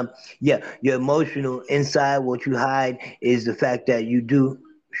 I mean, yeah, your emotional inside. What you hide is the fact that you do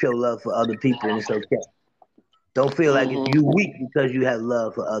show love for other people, and it's okay. Don't feel like Hmm. you weak because you have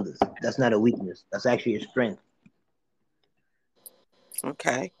love for others. That's not a weakness. That's actually a strength.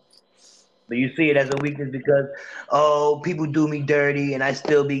 Okay. But you see it as a weakness because, oh, people do me dirty and I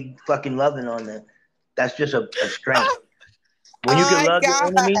still be fucking loving on them. That's just a strength. Oh, When you can my love your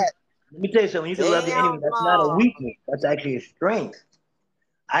God. enemy, let me tell you something. When you can love your enemy, Damn, that's not a no. weakness. That's actually a strength.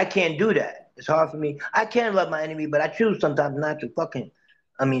 I can't do that. It's hard for me. I can love my enemy, but I choose sometimes not to fucking.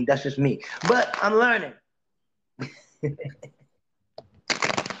 I mean, that's just me. But I'm learning.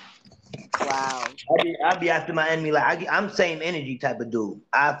 Wow. I be after my enemy like I'm same energy type of dude.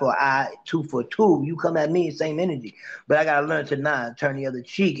 Eye for eye, two for two. You come at me, same energy. But I gotta learn to not turn the other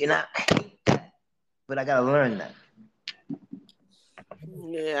cheek, and I hate that. But I gotta learn that.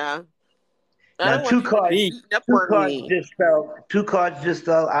 Yeah. I Now don't want you to be beating up two on cards me. just fell. Two cards just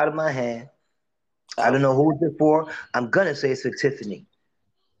fell out of my hand. I don't Oh. know who it's for. I'm gonna say it's for Tiffany.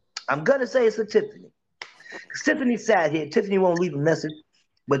 I'm gonna say it's for Tiffany. 'Cause Tiffany's sad here. Tiffany won't leave a message,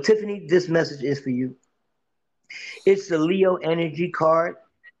 but Tiffany, this message is for you. It's the Leo energy card.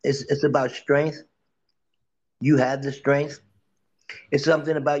 It's about strength. You have the strength. It's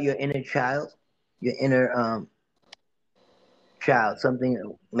something about your inner child, your inner child.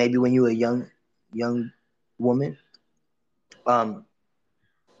 Something maybe when you were a young woman. Um,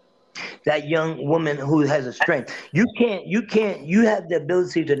 that young woman who has a strength. You have the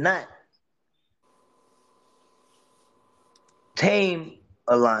ability to not tame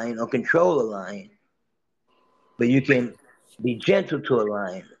a lion or control a lion, but you can be gentle to a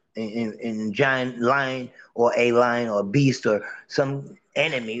lion. In giant lion or a lion or a beast or some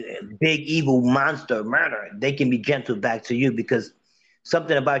enemy, big evil monster, murder, they can be gentle back to you because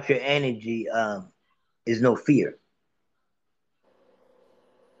something about your energy is no fear,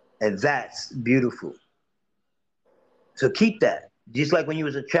 and that's beautiful. So keep that. Just like when you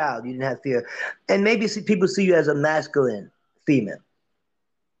was a child, you didn't have fear, and maybe people see you as a masculine female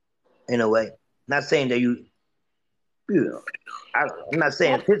in a way. Not saying that you know, I'm not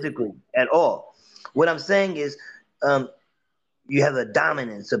saying physically at all. What I'm saying is, um, you have a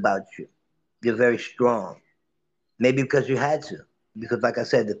dominance about you. You're very strong. Maybe because you had to. Because, like I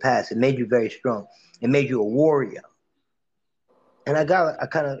said, the past it made you very strong. It made you a warrior, and I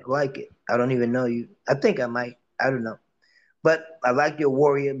kind of like it. I don't even know you. I think I might. I don't know. But I like your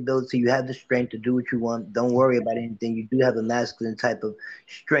warrior ability. You have the strength to do what you want. Don't worry about anything. You do have a masculine type of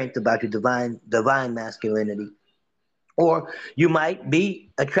strength about your divine masculinity. Or you might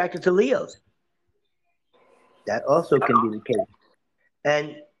be attracted to Leos. That also can be the case.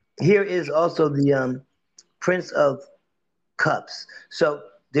 And here is also the Prince of Cups. So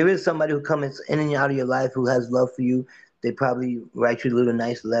there is somebody who comes in and out of your life who has love for you. They probably write you little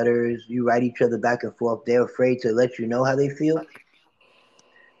nice letters. You write each other back and forth. They're afraid to let you know how they feel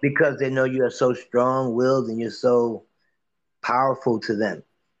because they know you are so strong willed and you're so powerful to them.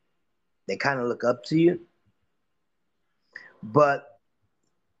 They kind of look up to you. But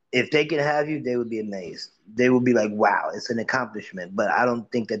if they can have you, they would be amazed. They would be like, "Wow, it's an accomplishment." But I don't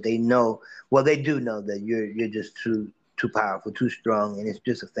think that they know. Well, they do know that you're just too powerful, too strong, and it's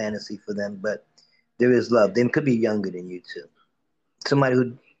just a fantasy for them. But there is love. They could be younger than you too. Somebody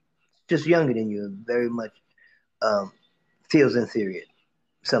who just younger than you, very much um, feels inferior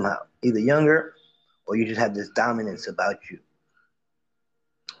somehow. Either younger, or you just have this dominance about you.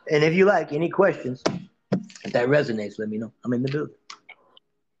 And if you like any questions, if that resonates, let me know. I'm in the building.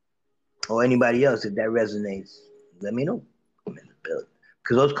 Or anybody else, if that resonates, let me know. I'm in the building.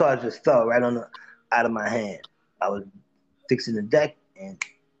 Because those cards just fell right on out of my hand. I was fixing the deck, and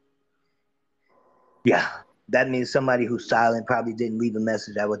yeah, That means somebody who's silent probably didn't leave a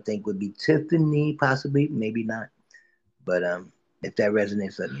message. I would think would be Tiffany, possibly, maybe not. But if that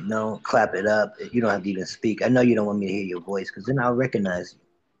resonates, let me know. Clap it up. You don't have to even speak. I know you don't want me to hear your voice because then I'll recognize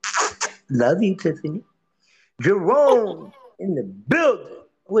you. Love you, Tiffany. Jerome in the building.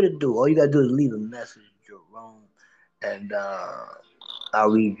 What it do? All you gotta do is leave a message, Jerome, and I'll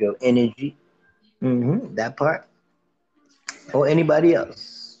read your energy. That part. Or anybody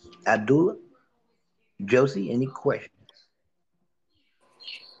else. Abdullah, Josie, any questions?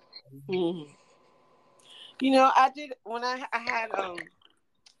 Mhm. You know, I did when I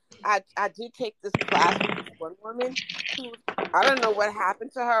had I did take this class with this one woman who I don't know what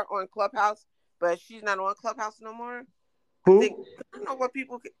happened to her on Clubhouse, but she's not on Clubhouse no more. I think Who? I don't know what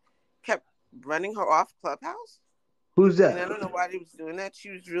people kept running her off Clubhouse, Who's and I that? don't know why they was doing that. She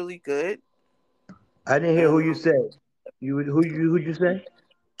was really good. I didn't hear who you Um, said. Who'd you say?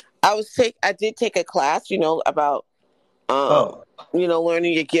 I did take a class, about um, Oh,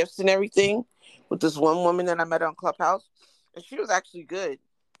 learning your gifts and everything with this one woman that I met on Clubhouse, and she was actually good.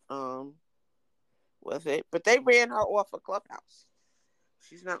 Um, with it, but they ran her off of Clubhouse.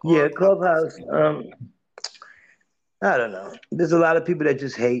 She's not yeah, on Clubhouse Clubhouse. anymore. I don't know. There's a lot of people that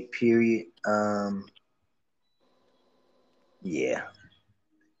just hate. Period. Yeah,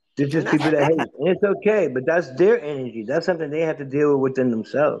 there's And just people that hate, and it's okay. But that's their energy. That's something they have to deal with within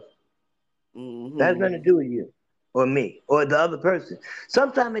themselves. That has hmm nothing to do with you or me or the other person.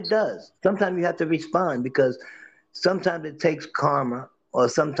 Sometimes it does. Sometimes you have to respond because sometimes it takes karma, or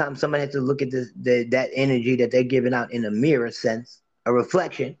sometimes somebody has to look at that energy that they're giving out in a mirror sense, a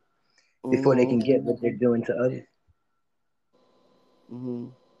reflection, before they hmm can get what they're doing to others. hmm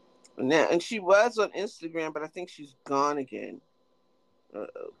Now, and she was on Instagram, but I think she's gone again.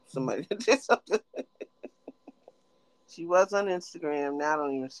 Somebody did something. She was on Instagram. Now I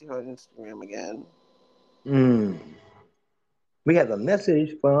don't even see her on Instagram again. Mm. We have a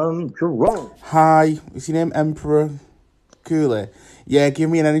message from Jerome. Hi, is your name Emperor Cooler? Yeah, give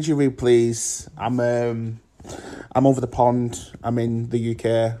me an energy read, please. I'm over the pond. I'm in the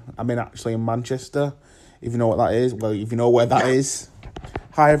UK. Actually in Manchester. If you know what that is. Well, if you know where that is.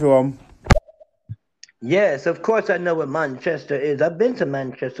 Hi, everyone. Yes, of course I know what Manchester is. I've been to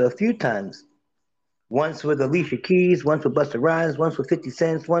Manchester a few times. Once with Alicia Keys, once with Busta Rhymes, once with 50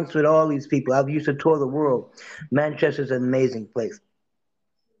 Cent, once with all these people. I've used to tour the world. Manchester's an amazing place.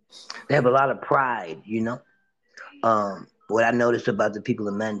 They have a lot of pride. What I noticed about the people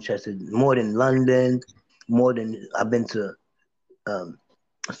in Manchester, more than London, more than I've been to um,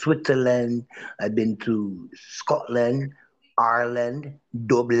 Switzerland, I've been to Scotland, Ireland,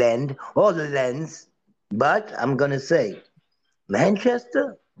 Dublin, all the lands. But I'm gonna say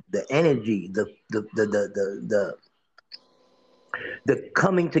Manchester, the energy, the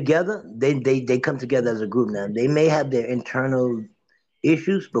coming together, they come together as a group now. They may have their internal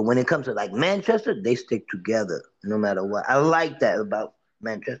issues, but when it comes to like Manchester, they stick together no matter what. I like that about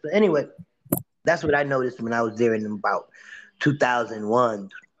Manchester. Anyway, that's what I noticed when I was there in about 2001,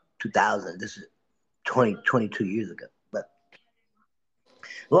 2000. This is 22 years ago. But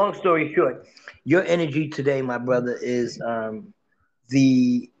long story short, your energy today, my brother, is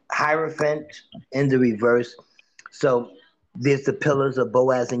the Hierophant in the reverse. So there's the pillars of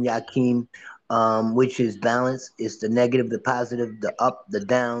Boaz and Yakim, which is balance. It's the negative, the positive, the up, the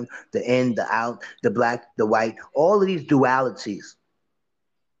down, the in, the out, the black, the white. All of these dualities.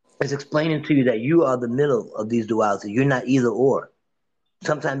 It's explaining to you that you are the middle of these dualities. You're not either or.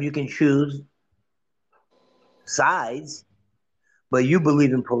 Sometimes you can choose sides, but you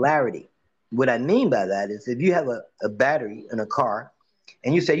believe in polarity. What I mean by that is if you have a battery in a car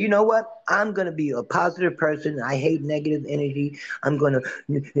and you say, you know what, I'm going to be a positive person. I hate negative energy. I'm going to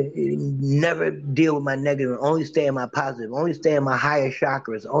never deal with my negative, only stay in my positive, only stay in my higher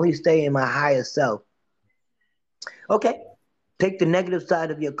chakras, only stay in my higher self. Okay, take the negative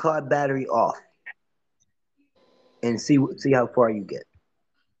side of your car battery off and see how far you get.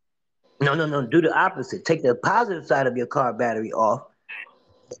 No, no, no. Do the opposite. Take the positive side of your car battery off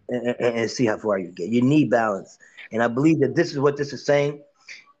and see how far you get. You need balance. And I believe that this is what this is saying.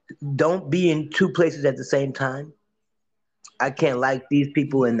 Don't be in two places at the same time. I can't like these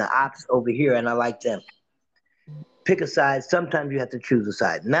people in the ops over here, and I like them. Pick a side. Sometimes you have to choose a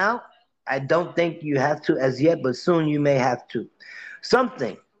side. Now, I don't think you have to as yet, but soon you may have to.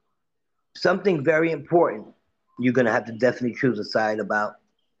 Something, something very important. You're gonna have to definitely choose a side about.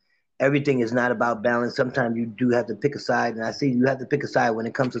 Everything is not about balance. Sometimes you do have to pick a side, and I see you have to pick a side when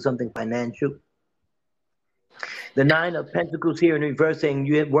it comes to something financial. The Nine of Pentacles here in reverse saying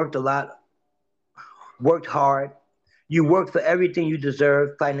you have worked a lot, worked hard. You worked for everything you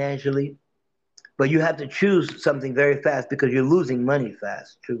deserve financially. But you have to choose something very fast because you're losing money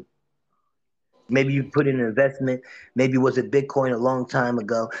fast too. Maybe you put in an investment. Maybe it was a Bitcoin a long time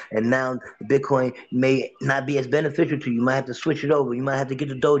ago, and now Bitcoin may not be as beneficial to you. You might have to switch it over. You might have to get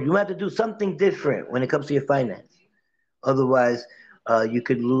the Doge. You might have to do something different when it comes to your finance. Otherwise, you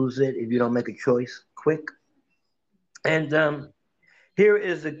could lose it if you don't make a choice quick. And here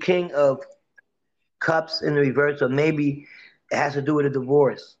is the King of Cups in the reverse, or maybe it has to do with a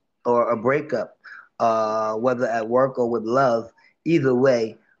divorce or a breakup, whether at work or with love. Either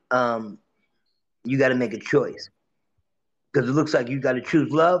way, um, you got to make a choice because it looks like you got to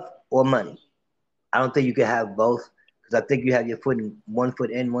choose love or money. I don't think you can have both because I think you have your foot in one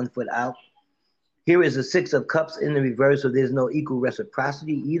foot in, one foot out. Here is the Six of Cups in the reverse, so there's no equal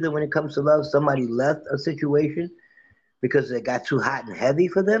reciprocity either when it comes to love. Somebody left a situation because it got too hot and heavy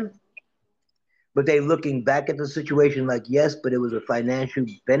for them, but they looking back at the situation like, yes, but it was a financial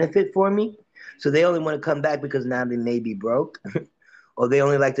benefit for me. So they only want to come back because now they may be broke, or they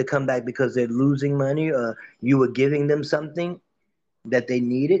only like to come back because they're losing money, or you were giving them something that they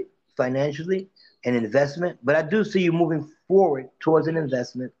needed financially, an investment. But I do see you moving forward towards an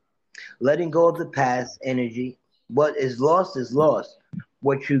investment, letting go of the past energy. What is lost is lost.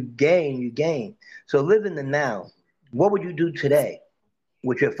 What you gain, you gain. So live in the now. What would you do today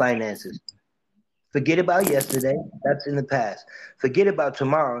with your finances? Forget about yesterday. That's in the past. Forget about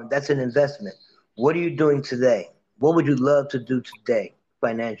tomorrow. That's an investment. What are you doing today? What would you love to do today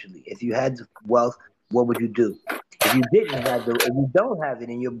financially? If you had the wealth, what would you do? If you didn't have the, if you don't have it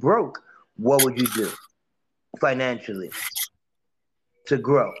and you're broke, what would you do financially to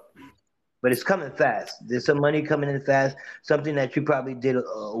grow? But it's coming fast. There's some money coming in fast, something that you probably did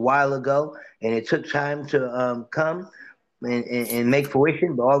a while ago, and it took time to come and make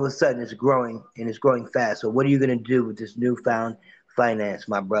fruition, but all of a sudden it's growing and it's growing fast. So, what are you going to do with this newfound finance,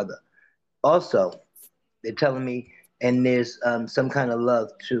 my brother? Also, they're telling me, and there's some kind of love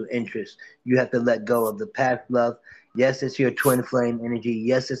to interest. You have to let go of the past love. Yes, it's your twin flame energy.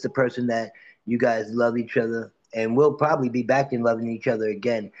 Yes, it's the person that you guys love each other and will probably be back in loving each other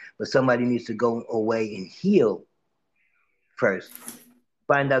again. But somebody needs to go away and heal first.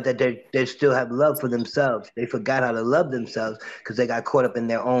 Find out that they still have love for themselves. They forgot how to love themselves because they got caught up in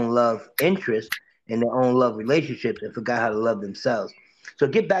their own love interest and their own love relationships and forgot how to love themselves. So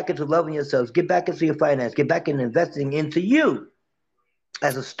get back into loving yourselves. Get back into your finance. Get back into investing into you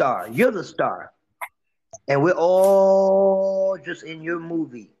as a star. You're the star. And we're all just in your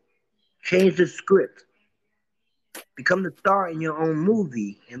movie. Change the script. Become the star in your own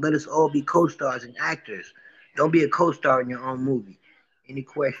movie and let us all be co-stars and actors. Don't be a co-star in your own movie. Any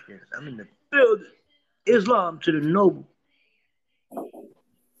questions? I'm in the building. Islam to the noble.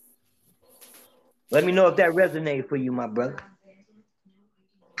 Let me know if that resonates for you, my brother.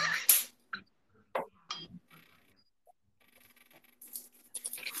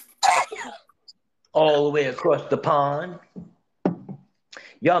 All the way across the pond.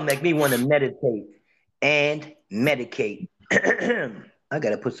 Y'all make me want to meditate and medicate. I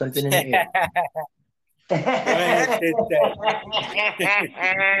gotta put something in the air.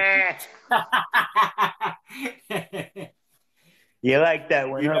 You like that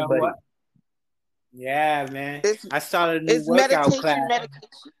one, huh, buddy? What? Yeah, man. I started a new It's workout class.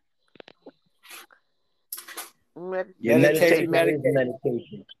 Meditation.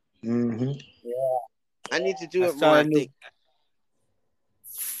 Meditation. Mm-hmm. Yeah. I need to do it more, I think.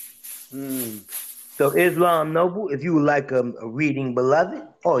 So Islam Noble, if you would like a reading, beloved,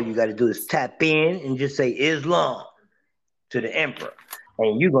 all you got to do is tap in and just say Islam to the Emperor,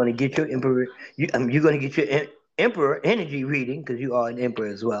 and you're going to get your Emperor. You're going to get your Emperor energy reading because you are an Emperor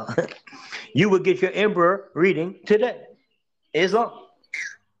as well. You will get your Emperor reading today. Islam,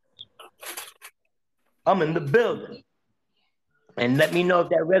 I'm in the building, and let me know if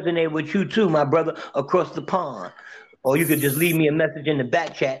that resonated with you too, my brother, across the pond. Or you could just leave me a message in the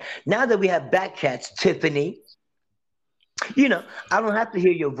back chat. Now that we have back chats, Tiffany, I don't have to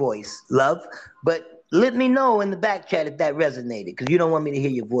hear your voice, love, but let me know in the back chat if that resonated, because you don't want me to hear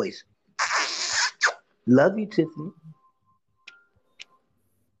your voice. Love you, Tiffany.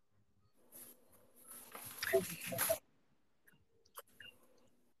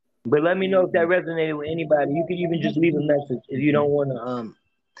 But let me know if that resonated with anybody. You can even just leave a message if you don't want to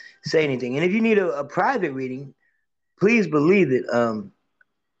say anything. And if you need a private reading, please believe it.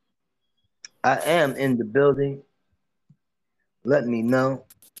 I am in the building. Let me know.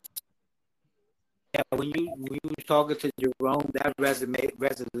 Yeah, when you were talking to Jerome, that resonated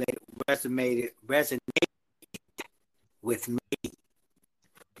with me.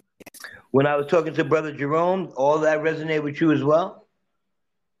 When I was talking to Brother Jerome, all that resonated with you as well?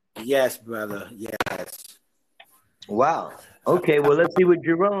 Yes, brother. Yes. Wow. Okay, well, let's see what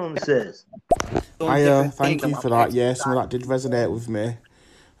Jerome says. Doing different Thank things. you for that. Yeah, some of that did resonate with me.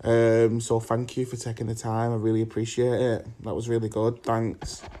 So thank you for taking the time. I really appreciate it. That was really good.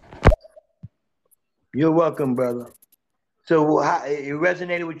 Thanks. You're welcome, brother. So how, it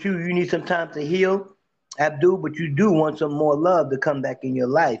resonated with you. You need some time to heal, Abdul, but you do want some more love to come back in your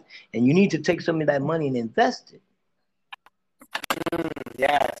life. And you need to take some of that money and invest it.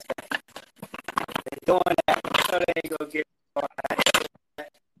 Yes. They're doing that. So they ain't gonna get.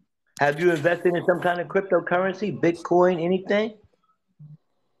 Have you invested in some kind of cryptocurrency, Bitcoin, anything?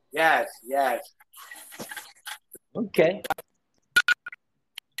 Yes. Yes. Okay.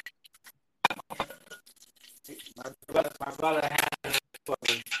 My brother had it for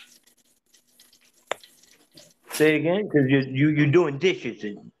me. Say again, because you're doing dishes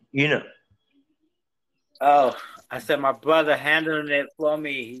and you know. Oh, I said my brother handling it for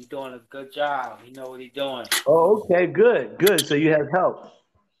me. He's doing a good job. He know what he's doing. Oh, okay, good. So you have help.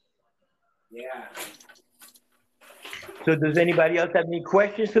 Yeah. So does anybody else have any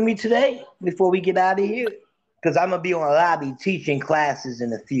questions for me today before we get out of here? Because I'm gonna be on lobby teaching classes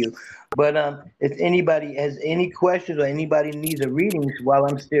in a few. But if anybody has any questions or anybody needs a reading while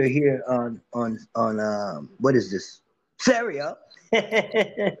I'm still here on what is this? Serio.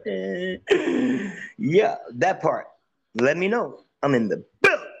 Yeah, that part. Let me know. I'm in the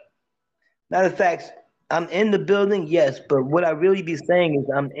building. Matter of fact, I'm in the building, yes, but what I really be saying is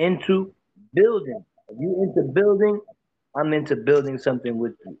I'm into building. If you into building, I'm into building something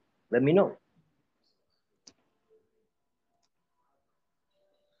with you. Let me know.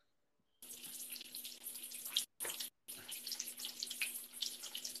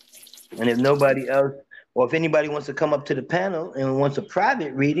 And if nobody else, or if anybody wants to come up to the panel and wants a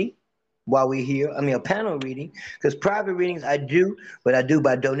private reading while we're here, I mean a panel reading, because private readings I do, but I do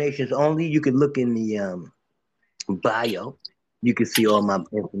by donations only. You can look in the bio. You can see all my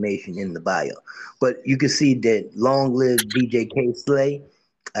information in the bio. But you can see that long live DJ K Slay.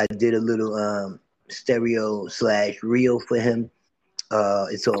 I did a little stereo / reel for him.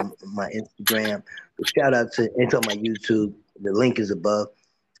 It's on my Instagram. But shout out to it's on my YouTube. The link is above.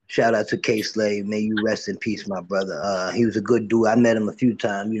 Shout out to K Slay. May you rest in peace, my brother. He was a good dude. I met him a few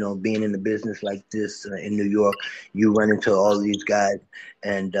times, you know, being in the business like this in New York. You run into all of these guys.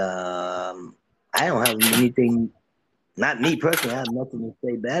 And I don't have anything, not me personally, I have nothing to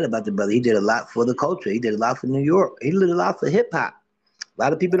say bad about the brother. He did a lot for the culture. He did a lot for New York. He did a lot for hip hop. A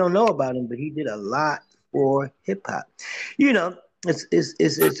lot of people don't know about him, but he did a lot for hip hop. You know,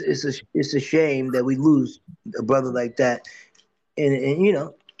 it's a shame that we lose a brother like that. And you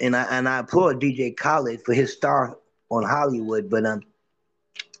know, and I applaud DJ Khaled for his star on Hollywood, but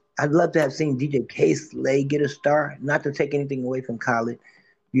I'd love to have seen DJ K Slay get a star. Not to take anything away from Khaled.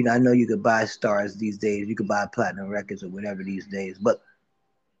 You know, I know you could buy stars these days. You could buy platinum records or whatever these days. But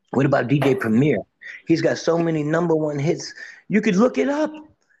what about DJ Premier? He's got so many number one hits. You could look it up.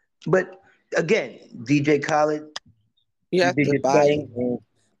 But again, DJ Khaled, You you have did to your buy it. thing, and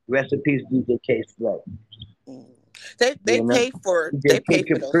rest in peace, DJ K Slay. Mm. They You know, pay for DJ Kid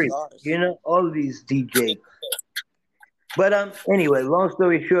those Capri. stars. You know, all of these DJ. But anyway, long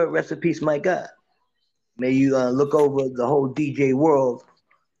story short, rest in peace, my God. May you look over the whole DJ world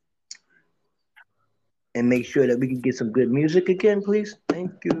and make sure that we can get some good music again, please.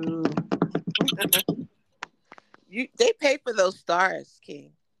 Thank you. They pay for those stars,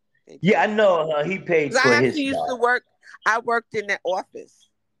 King. They do. Yeah, I know. He paid 'Cause for I his actually used to star. work. I worked in that office.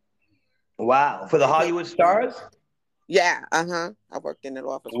 Wow, for the They paid Hollywood for me. stars. Yeah, I worked in that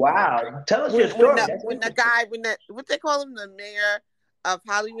office. Wow, tell us your When story. the That's when the interesting. guy what they call him, the mayor of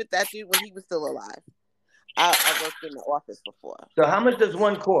Hollywood, that dude, when he was still alive. I worked in the office before. So, how much does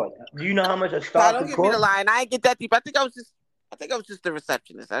one cost? Do you know how much a So star don't could give me the cost? line. I ain't get that deep. I think I was just the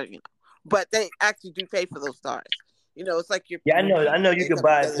receptionist. But they actually do pay for those stars. You know, it's like your Yeah, I know. I people. know you They could come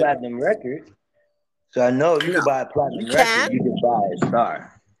buy a together. platinum record. So I know if you No, could buy a you platinum can. record, you could buy a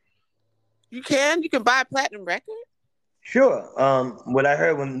star. You can. You can buy a platinum record. Sure. What I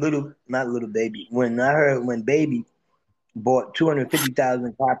heard when when Baby bought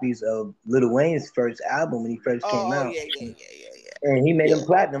 250,000 copies of Lil Wayne's first album when he first came Oh out, yeah. and he made Yeah. them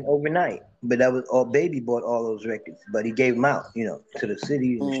platinum overnight. But that was all. Baby bought all those records, but he gave them out, you know, to the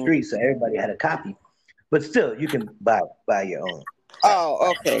city and the Mm. streets, so everybody had a copy. But still, you can buy your own.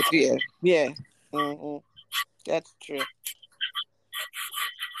 Oh, okay. Yeah. Hmm. That's true.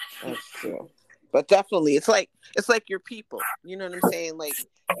 That's true. But definitely, it's like your people. You know what I'm saying? Like,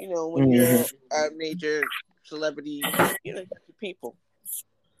 you know, when Mm-hmm. you're a major celebrity, you know, your people.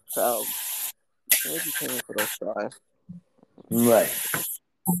 So maybe paying for those stars. Right.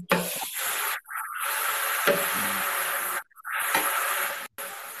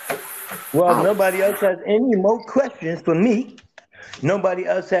 Well, if Oh, nobody else has any more questions for me, nobody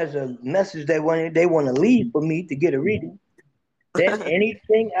else has a message they want to leave for me to get a reading, then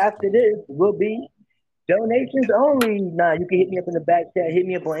anything after this will be donations only. Nah, you can hit me up in the back chat. Hit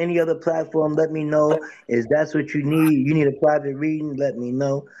me up on any other platform. Let me know if that's what you need. You need a private reading. Let me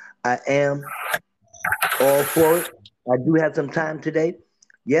know. I am all for it. I do have some time today.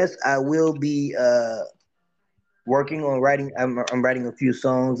 Yes, I will be working on writing. I'm writing a few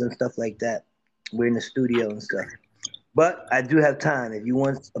songs and stuff like that. We're in the studio and stuff. But I do have time. If you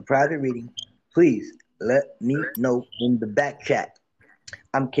want a private reading, please let me know in the back chat.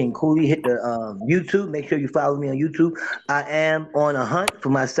 I'm King Cooley. Hit the YouTube. Make sure you follow me on YouTube. I am on a hunt for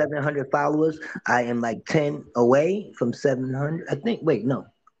my 700 followers. I am like 10 away from 700. I think. Wait, no,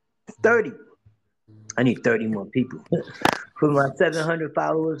 30. I need 30 more people for my 700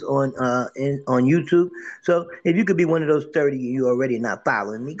 followers on YouTube. So if you could be one of those 30 and you already not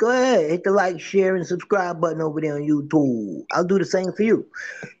following me, go ahead, hit the like, share, and subscribe button over there on YouTube. I'll do the same for you.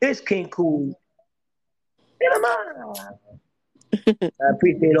 It's King Cool. I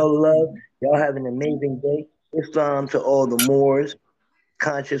appreciate all the love. Y'all have an amazing day. Islam to all the Moors,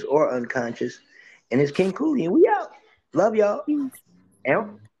 conscious or unconscious. And it's King Cooley, and we out. Love y'all.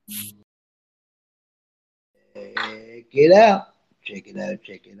 Out. Check it out. Check it out.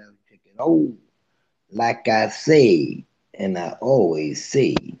 Check it out. Check it out. Like I say, and I always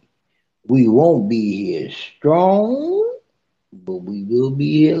say, we won't be here strong, but we will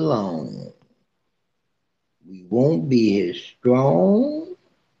be here long. We won't be here strong,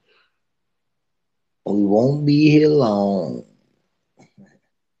 we won't be here long.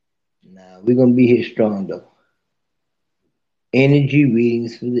 Nah, we're gonna be here strong though. Energy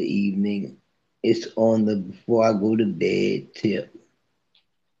readings for the evening. It's on the before I go to bed tip.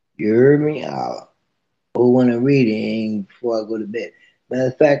 You heard me? Who want a reading before I go to bed? Matter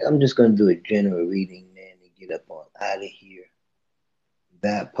of fact, I'm just gonna do a general reading, man, and get up on out of here.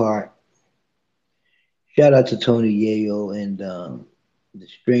 That part. Shout out to Tony Yayo and the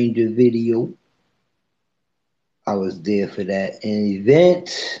Stranger video. I was there for that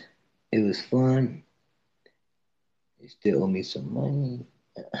event. It was fun. They still owe me some money.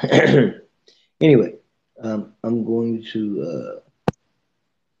 Anyway, I'm going to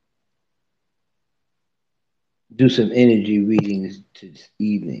do some energy readings this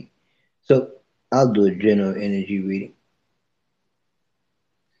evening. So I'll do a general energy reading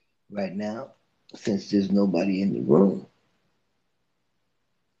right now, since there's nobody in the room.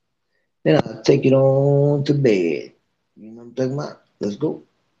 Then I'll take it on to bed. You know what I'm talking about? Let's go.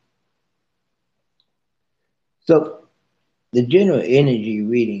 So the general energy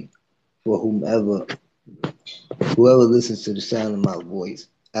reading for whoever listens to the sound of my voice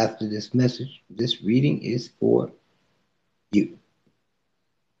after this message, this reading is for you.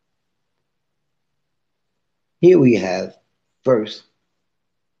 Here we have first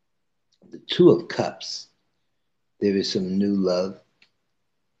the Two of Cups. There is some new love,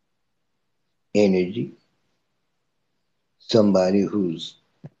 energy. Somebody who's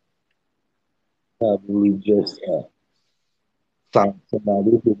probably just found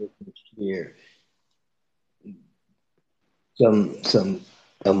somebody who can share some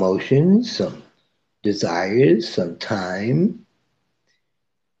emotions, some desires, some time.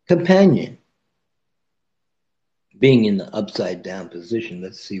 Companion. Being in the upside down position,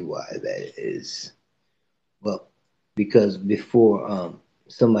 let's see why that is. Well, because before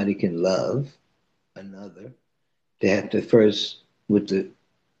somebody can love another, they have to first, with the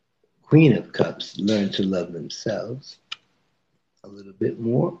Queen of Cups, learn to love themselves a little bit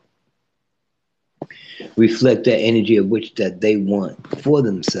more. Reflect that energy of which that they want for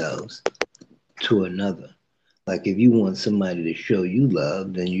themselves to another. Like if you want somebody to show you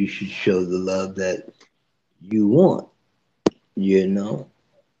love, then you should show the love that you want. You know,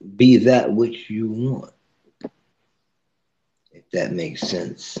 be that which you want, if that makes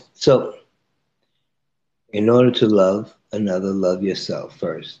sense. So, in order to love another, love yourself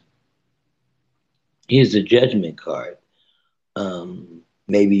first. Here's the Judgment card.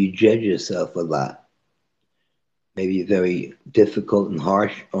 Maybe you judge yourself a lot. Maybe you're very difficult and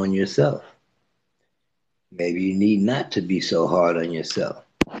harsh on yourself. Maybe you need not to be so hard on yourself.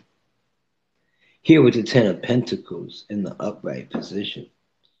 Here with the Ten of Pentacles in the upright position,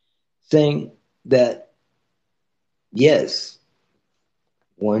 saying that, yes,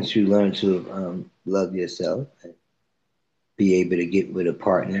 once you learn to love yourself, be able to get with a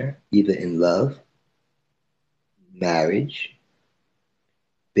partner, either in love, marriage,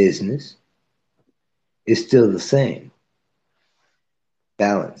 business, it's still the same.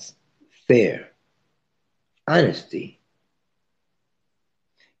 Balance, fair, honesty.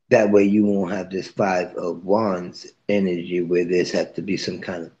 That way you won't have this Five of Wands energy where there's have to be some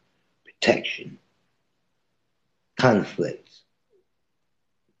kind of protection, conflicts,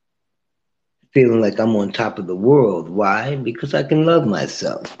 feeling like I'm on top of the world. Why? Because I can love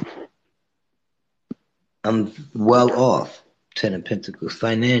myself. I'm well off. Ten of Pentacles,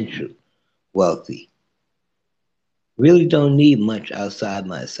 financial, wealthy. Really don't need much outside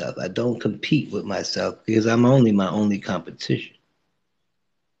myself. I don't compete with myself because I'm only my only competition.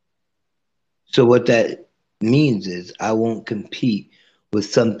 So what that means is I won't compete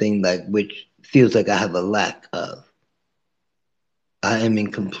with something like which feels like I have a lack of. I am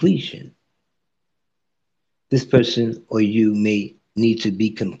in completion. This person or you may need to be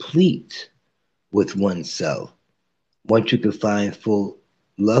complete with oneself. Once you can find full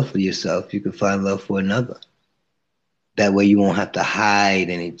love for yourself, you can find love for another. That way you won't have to hide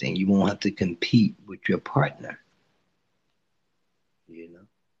anything. You won't have to compete with your partner. You know?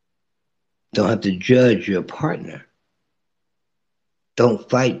 Don't have to judge your partner. Don't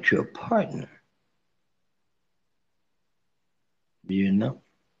fight your partner. You know?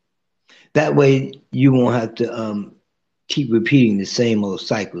 That way you won't have to keep repeating the same old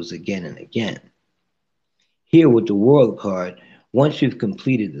cycles again and again. Here with the World card, once you've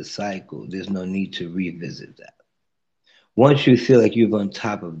completed the cycle, there's no need to revisit that. Once you feel like you're on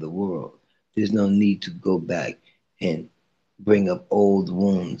top of the world, there's no need to go back and bring up old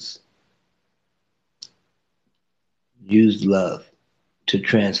wounds. Use love to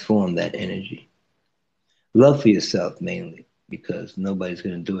transform that energy. Love for yourself mainly, because nobody's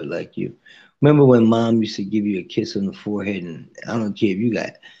going to do it like you. Remember when mom used to give you a kiss on the forehead, and I don't care if you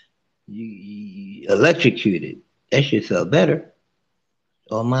got you electrocuted, that shit felt better.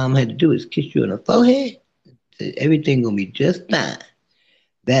 All mom had to do is kiss you on the forehead. Said everything gonna be just fine.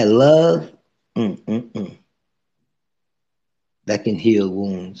 That love, that can heal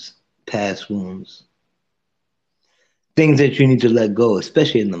wounds, past wounds, things that you need to let go,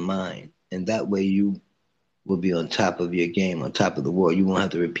 especially in the mind. And that way you will be on top of your game, on top of the world. You won't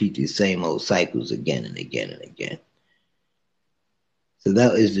have to repeat these same old cycles again and again and again. So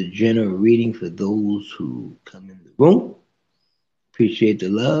that is the general reading for those who come in the room. Appreciate the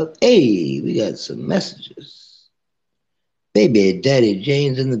love. Hey, we got some messages. Baby Daddy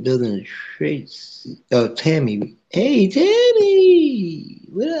James in the building. Tracy. Oh, Tammy. Hey, Tammy.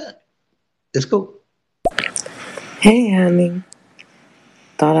 What up? Let's go. Hey, honey.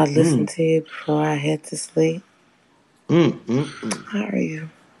 Thought I'd listen to you before I head to sleep. How are you?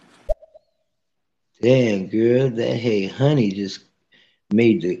 Damn, girl. That hey, honey just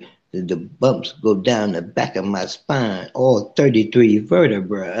made the bumps go down the back of my spine, all 33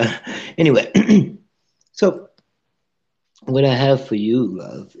 vertebrae. Anyway, so what I have for you,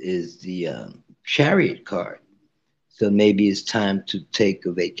 love, is the Chariot card. So maybe it's time to take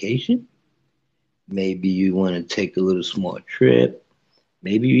a vacation. Maybe you want to take a little small trip.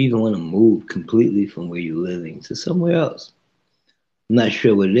 Maybe you even want to move completely from where you're living to somewhere else. I'm not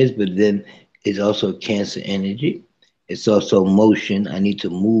sure what it is, but then it's also Cancer energy. It's also motion. I need to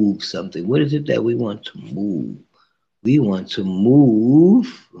move something. What is it that we want to move? We want to move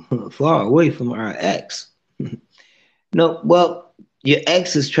far away from our ex. No, well, your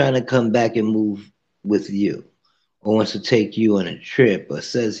ex is trying to come back and move with you, or wants to take you on a trip, or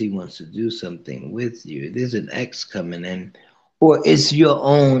says he wants to do something with you. There's an ex coming in, or it's your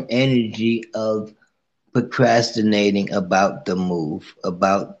own energy of procrastinating about the move,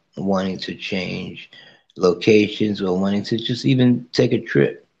 about wanting to change locations or wanting to just even take a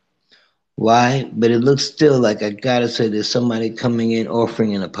trip. Why? But it looks still like, I gotta say, there's somebody coming in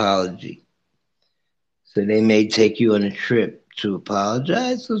offering an apology. So they may take you on a trip to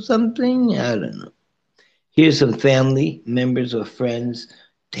apologize or something. I don't know. Here's some family members or friends.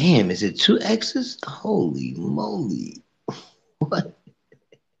 Damn, is it two exes? Holy moly. What?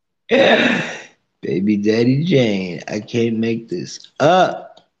 Baby Daddy Jane, I can't make this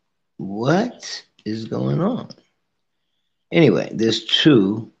up. What is going on? Anyway, there's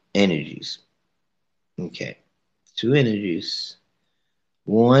two energies. Okay. Two energies.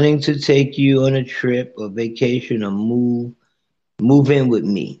 Wanting to take you on a trip or vacation or move in with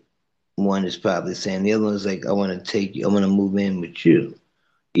me. One is probably saying, the other one's like, I want to move in with you.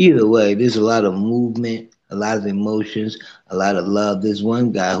 Either way, there's a lot of movement, a lot of emotions, a lot of love. There's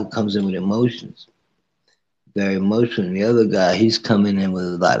one guy who comes in with emotions, very emotional. The other guy, he's coming in with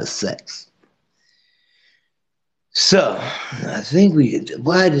a lot of sex. So, I think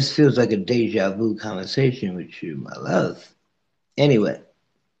why this feels like a deja vu conversation with you, my love. Anyway,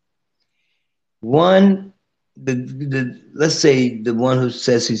 let's say the one who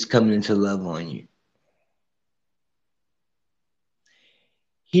says he's coming into love on you.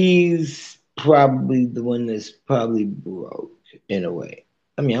 he's probably the one that's probably broke in a way.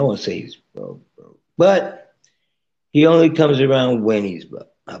 I mean, I won't say he's broke, but he only comes around when he's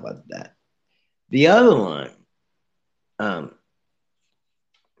broke. How about that? The other one, um,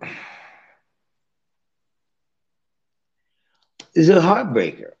 is a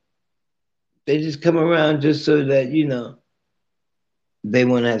heartbreaker. They just come around just so that, they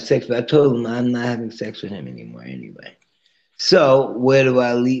want to have sex. But I told him I'm not having sex with him anymore anyway. So where do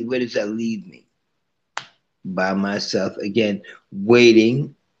I lead? Where does that leave me? By myself again,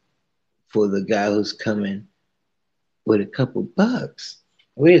 waiting for the guy who's coming with a couple bucks.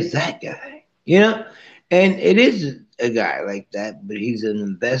 Where's that guy? And it is a guy like that, but he's an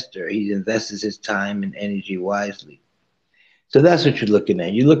investor. He invests his time and energy wisely. So that's what you're looking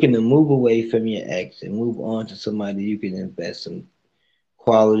at. You're looking to move away from your ex and move on to somebody you can invest some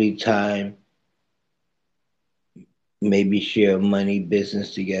quality time, maybe share money,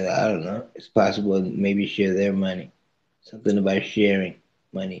 business together. I don't know. It's possible maybe share their money. Something about sharing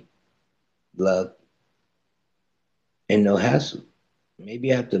money, love, and no hassle. Maybe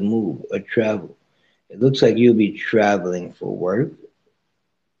you have to move or travel. It looks like you'll be traveling for work,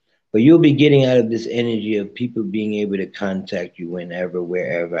 but you'll be getting out of this energy of people being able to contact you whenever,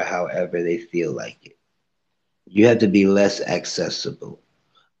 wherever, however they feel like it. You have to be less accessible.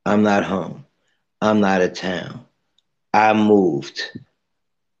 I'm not home. I'm not a town. I moved.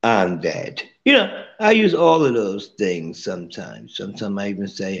 I'm dead. I use all of those things sometimes. Sometimes I even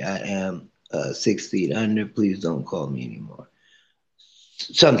say I am 6 feet under. Please don't call me anymore.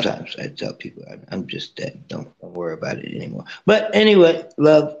 Sometimes I tell people I'm just dead. Don't worry about it anymore. But anyway,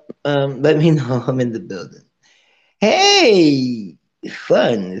 love, let me know I'm in the building. Hey,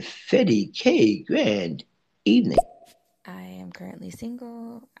 fun, fitty, K, grand evening. I am currently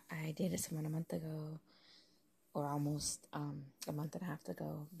single. I dated someone a month ago, or almost a month and a half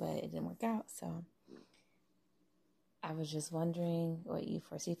ago, but it didn't work out. So I was just wondering what you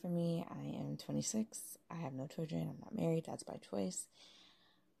foresee for me. I am 26. I have no children. I'm not married. That's by choice.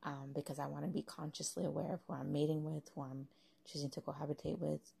 Because I want to be consciously aware of who I'm mating with, who I'm choosing to cohabitate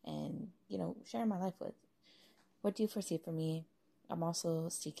with, and, sharing my life with. What do you foresee for me? I'm also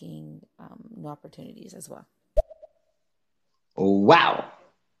seeking new opportunities as well. Wow.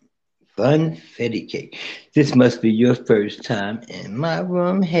 Fun fitty cake. This must be your first time in my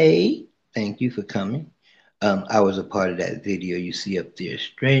room. Hey, thank you for coming. I was a part of that video you see up there,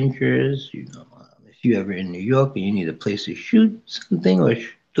 strangers. If you ever in New York and you need a place to shoot something or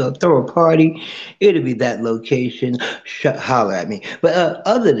throw a party, it'll be that location. Holler at me. But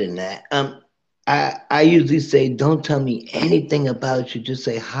other than that, I usually say, don't tell me anything about you. Just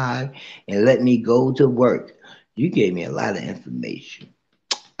say hi and let me go to work. You gave me a lot of information.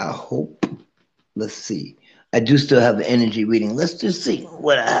 I hope. Let's see. I do still have the energy reading. Let's just see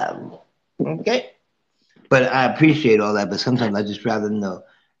what I have. Okay? But I appreciate all that, but sometimes I just rather know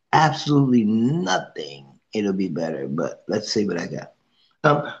absolutely nothing. It'll be better. But let's see what I got.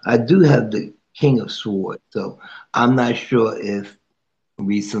 I do have the King of Swords, so I'm not sure if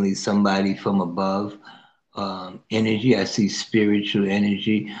recently somebody from above energy, I see spiritual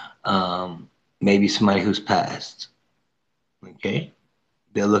energy, maybe somebody who's passed. Okay?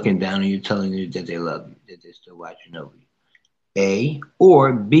 They're looking down on you, telling you that they love you, that they're still watching over you. A,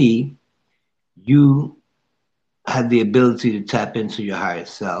 or B, you have the ability to tap into your higher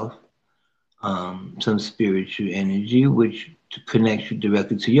self, some spiritual energy, which connects you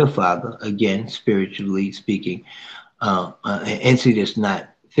directly to your father, again, spiritually speaking, an entity that's not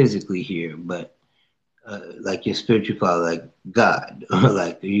physically here, but like your spiritual father, like God, or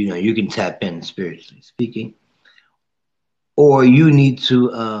like, you can tap in spiritually speaking. Or you need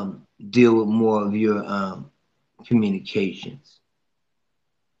to deal with more of your communications.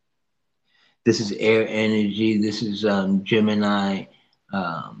 This is air energy. This is Gemini,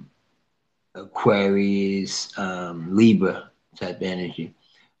 Aquarius, Libra type energy.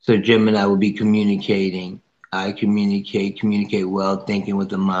 So Gemini will be communicating. I communicate well, thinking with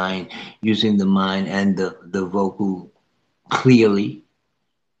the mind, using the mind and the vocal clearly,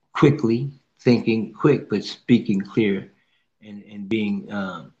 quickly, thinking quick, but speaking clear and being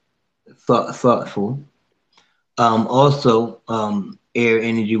thoughtful. Also, air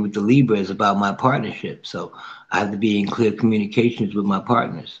energy with the Libra is about my partnership. So I have to be in clear communications with my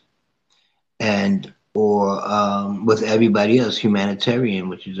partners or with everybody else, humanitarian,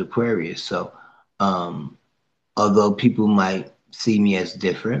 which is Aquarius. So although people might see me as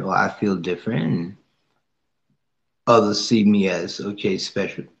different or I feel different, and others see me as, okay,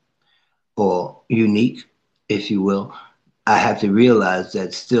 special or unique, if you will, I have to realize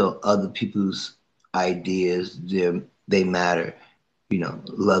that still other people's ideas, they matter.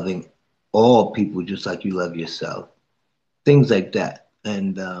 loving all people just like you love yourself. Things like that.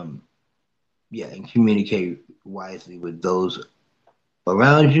 And yeah, and communicate wisely with those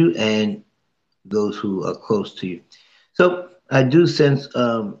around you and those who are close to you. So I do sense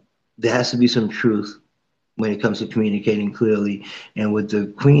there has to be some truth when it comes to communicating clearly. And with the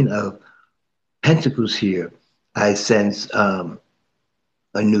Queen of Pentacles here, I sense a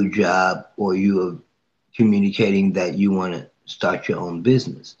new job, or you are communicating that you want to start your own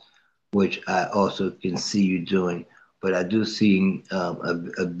business, which I also can see you doing. But I do see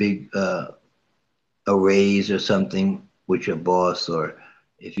a big a raise or something with your boss, or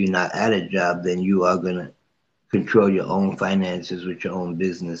if you're not at a job, then you are going to control your own finances with your own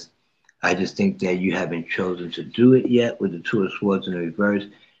business. I just think that you haven't chosen to do it yet with the Two of Swords in the reverse,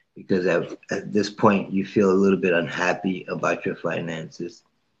 because at this point you feel a little bit unhappy about your finances.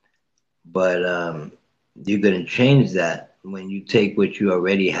 But you're going to change that when you take what you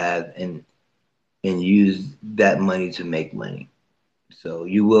already have and use that money to make money. So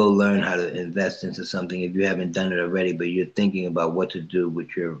you will learn how to invest into something if you haven't done it already, but you're thinking about what to do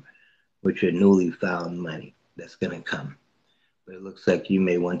with your newly found money that's going to come. But it looks like you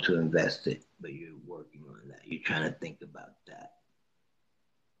may want to invest it, but you're working on that. You're trying to think about that.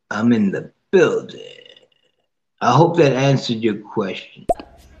 I'm in the building. I hope that answered your question.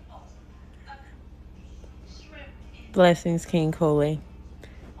 Blessings, King Coley.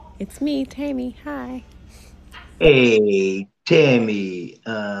 It's me, Tammy. Hi. Hey, Tammy.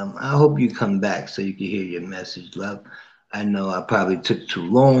 I hope you come back so you can hear your message, love. I know I probably took too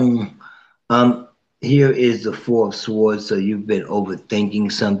long. Here is the Four of Swords. So you've been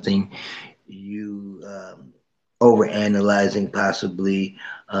overthinking something. You overanalyzing possibly.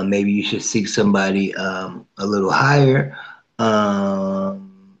 Maybe you should seek somebody a little higher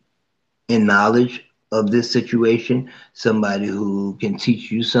in knowledge of this situation. Somebody who can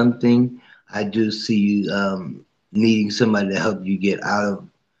teach you something. I do see you needing somebody to help you get out of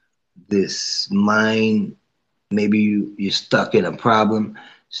this mind. Maybe you're stuck in a problem,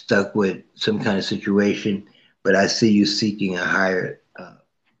 stuck with some kind of situation, but I see you seeking a higher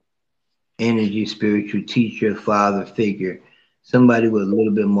energy, spiritual teacher, father figure, somebody with a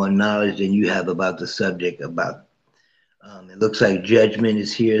little bit more knowledge than you have about the subject. About it looks like judgment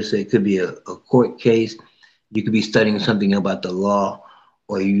is here, so it could be a court case. You could be studying something about the law,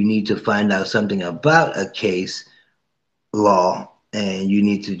 or you need to find out something about a case law, and you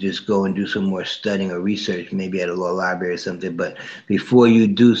need to just go and do some more studying or research, maybe at a law library or something. But before you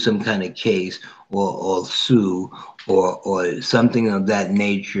do some kind of case or sue or something of that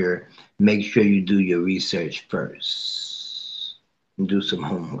nature, make sure you do your research first and do some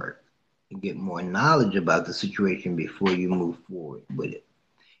homework and get more knowledge about the situation before you move forward with it.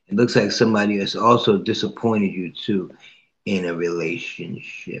 It looks like somebody has also disappointed you too in a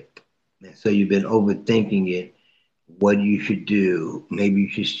relationship. And so you've been overthinking it, what you should do. Maybe you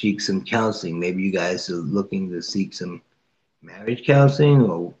should seek some counseling. Maybe you guys are looking to seek some marriage counseling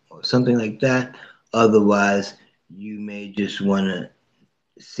or something like that. Otherwise, you may just want to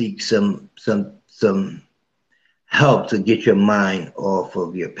seek some help to get your mind off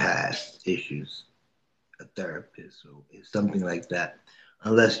of your past issues, a therapist or something like that.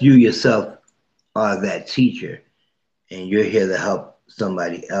 Unless you yourself are that teacher and you're here to help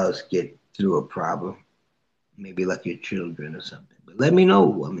somebody else get through a problem, maybe like your children or something. But let me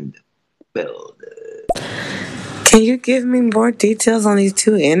know. I'm in the building. Can you give me more details on these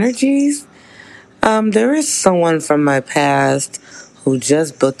two energies? There is someone from my past who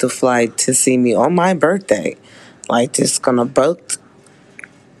just booked a flight to see me on my birthday. Like, just gonna book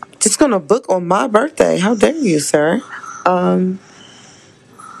on my birthday. How dare you, sir? I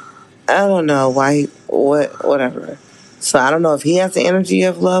don't know why. Whatever. So I don't know if he has the energy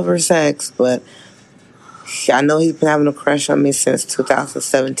of love or sex, but I know he's been having a crush on me since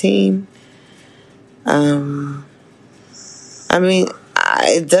 2017. I mean,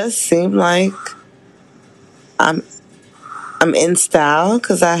 it does seem like I'm in style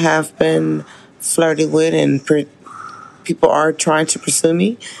because I have been flirted with and people are trying to pursue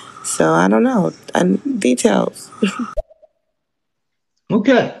me. So I don't know. Details.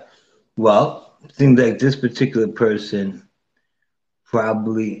 Okay. Well, it seems like this particular person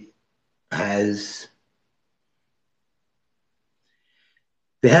probably has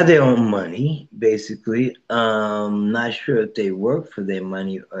they have their own money, basically. Not sure if they work for their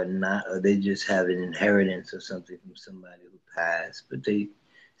money or not, or they just have an inheritance or something from somebody who passed. But they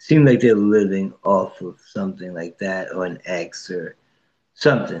seem like they're living off of something like that, or an ex, or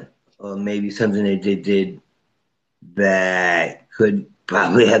something, or maybe something that they did that could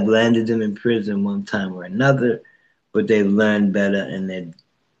probably have landed them in prison one time or another. but they've learned better and they've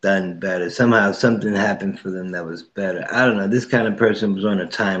done better. Somehow something happened for them that was better. I don't know. This kind of person was on a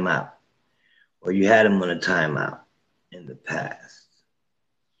timeout, or you had him on a timeout in the past.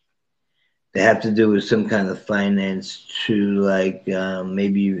 They have to do with some kind of finance to like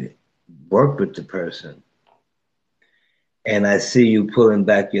maybe work with the person. And I see you pulling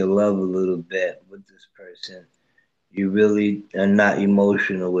back your love a little bit with this person. You really are not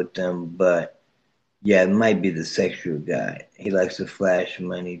emotional with them, but yeah, it might be the sexual guy. He likes to flash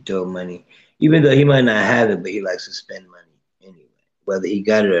money, throw money, even though he might not have it, but he likes to spend money anyway. Whether he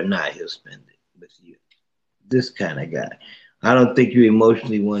got it or not, he'll spend it with you. This kind of guy. I don't think you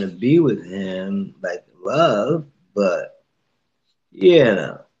emotionally want to be with him like love, but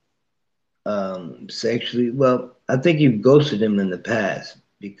yeah, sexually. Well, I think you've ghosted him in the past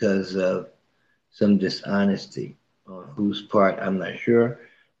because of some dishonesty on whose part I'm not sure,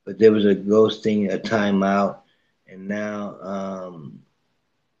 but there was a ghosting, a timeout, and now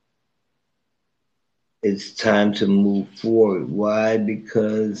it's time to move forward. Why?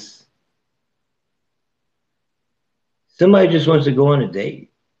 Because somebody just wants to go on a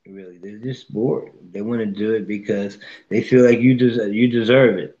date. Really, they're just bored. They want to do it because they feel like you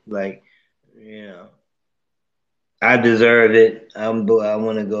deserve it. Like, you know, I deserve it. I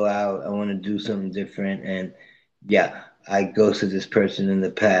want to go out. I want to do something different. And yeah, I ghosted this person in the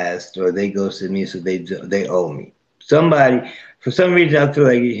past, or they ghosted me, so they owe me. Somebody, for some reason, I feel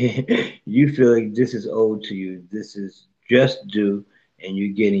like you feel like this is owed to you. This is just due, and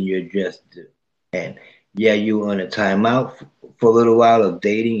you're getting your just due. And yeah, you were on a timeout for a little while of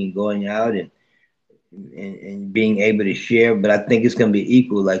dating and going out and being able to share, but I think it's gonna be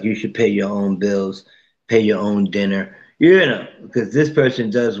equal. Like you should pay your own bills, pay your own dinner, you know, because this person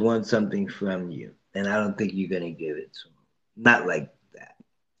does want something from you, and I don't think you're gonna give it to them. Not like that.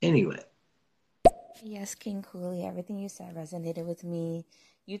 Anyway, Yes, King Cooley, everything you said resonated with me.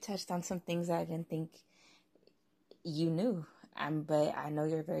 You touched on some things I didn't think you knew. But I know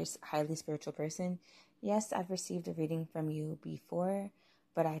you're a very highly spiritual person. Yes, I've received a reading from you before,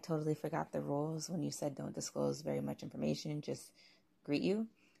 but I totally forgot the rules when you said don't disclose very much information, just greet you.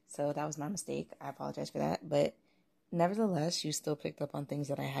 So that was my mistake. I apologize for that. But nevertheless, you still picked up on things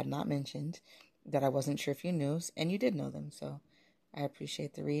that I had not mentioned, that I wasn't sure if you knew, and you did know them. So I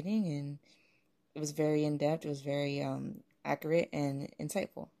appreciate the reading, and it was very in-depth. It was very accurate and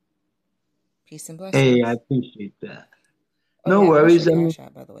insightful. Peace and hey, I blessings. appreciate that. Oh No yeah, what's worries. your cash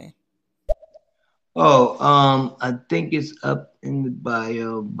app, by the way? I think it's up in the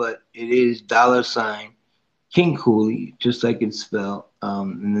bio, but it is $ King Cooley, just like it's spelled,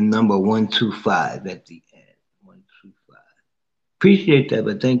 and the number 125 at the end. 125. Appreciate that,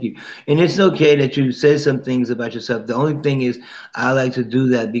 but thank you. And it's okay that you say some things about yourself. The only thing is, I like to do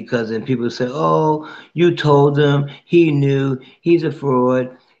that because then people say, "Oh, you told him, he knew, he's a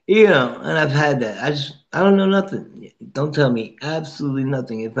fraud," you know. And I've had that. I don't know nothing. Don't tell me absolutely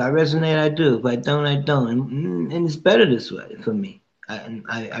nothing. If I resonate, I do. If I don't, I don't. And it's better this way for me.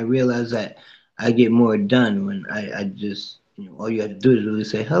 I realize that I get more done when I just, all you have to do is really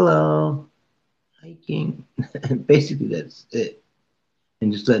say hello, hi King. Basically, that's it,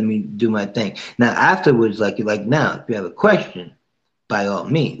 and just let me do my thing. Now afterwards, like now, if you have a question, by all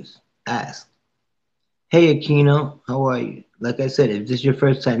means, ask. Hey Aquino, how are you? Like I said, if this is your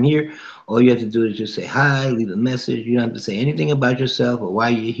first time here, all you have to do is just say hi, leave a message. You don't have to say anything about yourself or why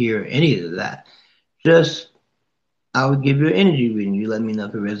you're here or any of that. Just I would give you an energy reading. You let me know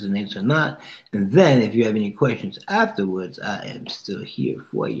if it resonates or not. And then if you have any questions afterwards, I am still here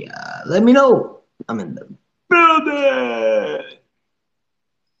for you. Let me know. I'm in the building.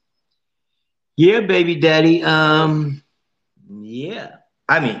 Yeah, baby daddy. Yeah.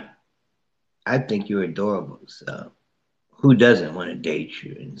 I mean, I think you're adorable. So who doesn't want to date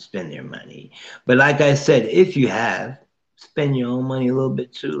you and spend their money? But like I said, if you have, spend your own money a little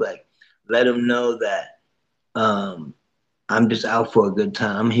bit too. Like let them know that um I'm just out for a good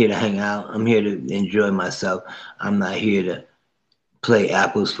time. I'm here to hang out. I'm here to enjoy myself. I'm not here to play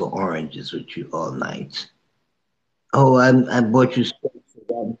apples for oranges with you all night. Oh, I bought you steak, so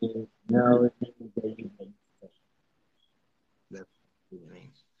that means no, it means that you that's what it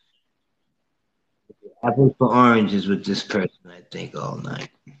means. Apples for oranges with this person, I think, all night.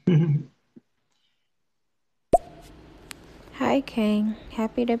 Hi, King.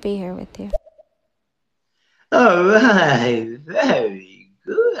 Happy to be here with you. All right, very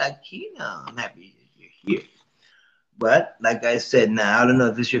good, Akina. I'm happy that you're here. But like I said, now I don't know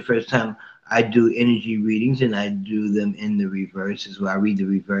if this is your first time. I do energy readings and I do them in the reverses where I read the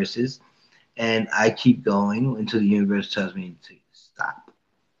reverses and I keep going until the universe tells me to stop.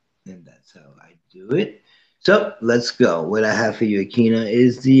 And that's how I do it. So let's go. What I have for you, Akina,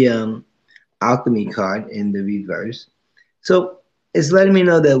 is the alchemy card in the reverse. So it's letting me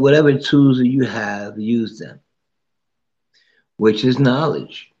know that whatever tools you have, use them, which is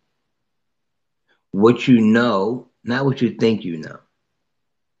knowledge. What you know, not what you think you know.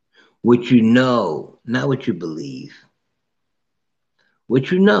 What you know, not what you believe.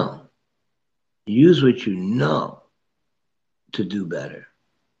 What you know. Use what you know to do better.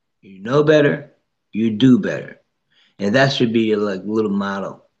 You know better, you do better. And that should be your like little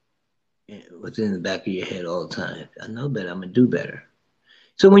motto within the back of your head all the time. I know better, I'm gonna do better.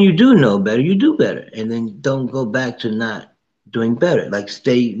 So when you do know better, you do better. And then don't go back to not doing better. Like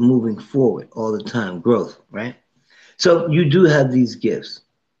stay moving forward all the time, growth, right? So you do have these gifts.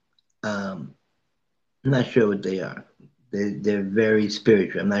 I'm not sure what they are. They're very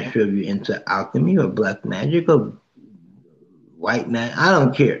spiritual. I'm not sure if you're into alchemy or black magic or white magic. I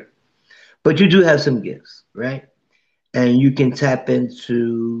don't care. But you do have some gifts, right? And you can tap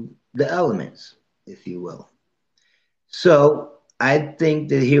into the elements, if you will. So I think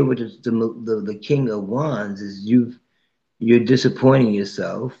that here with the King of Wands is you're disappointing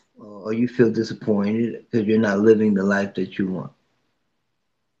yourself, or you feel disappointed because you're not living the life that you want.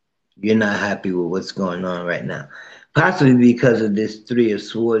 You're not happy with what's going on right now. Possibly because of this Three of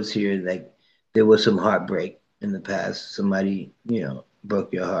Swords here, like there was some heartbreak in the past. Somebody,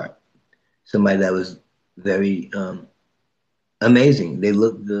 broke your heart. Somebody that was very amazing. They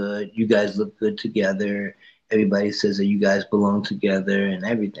look good. You guys look good together. Everybody says that you guys belong together and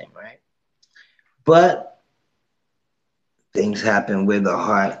everything, right? But things happen where the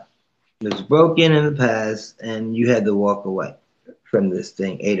heart was broken in the past and you had to walk away from this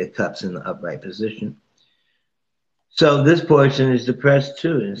thing. Eight of Cups in the upright position. So this portion is depressed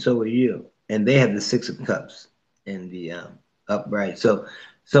too, and so are you. And they have the Six of Cups in the upright. So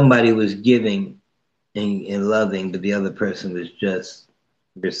somebody was giving and loving, but the other person was just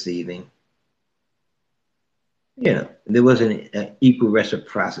receiving. There wasn't an equal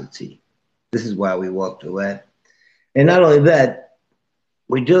reciprocity. This is why we walked away. And not only that,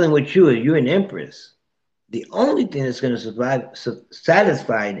 we're dealing with you. You're an empress. The only thing that's going to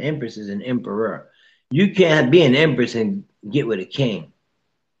satisfy an empress is an emperor. You can't be an empress and get with a king.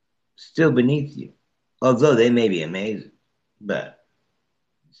 Still beneath you. Although they may be amazing, but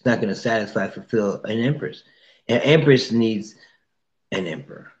it's not going to satisfy, fulfill an empress. An empress needs an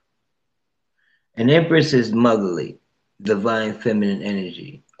emperor. An empress is motherly, divine feminine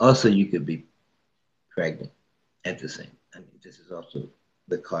energy. Also, you could be pregnant at the same. This is also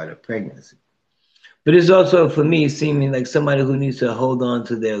the card of pregnancy. But it's also, for me, seeming like somebody who needs to hold on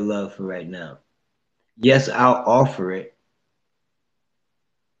to their love for right now. Yes, I'll offer it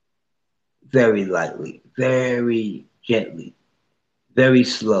very lightly, very gently, very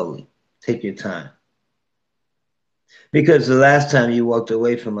slowly. Take your time. Because the last time you walked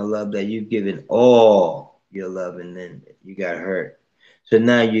away from a love that you've given all your love and then you got hurt. So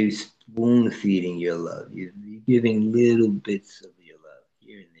now you're spoon feeding your love. You're giving little bits of your love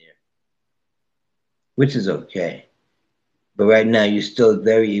here and there, which is okay. But right now you're still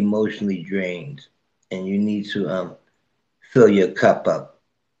very emotionally drained and you need to fill your cup up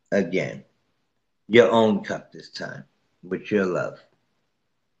again. Your own cup this time with your love.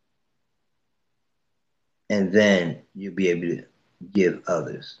 And then you'll be able to give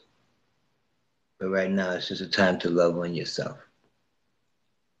others. But right now, it's just a time to love on yourself.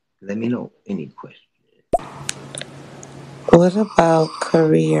 Let me know any questions. What about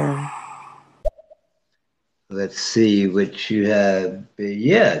career? Let's see what you have.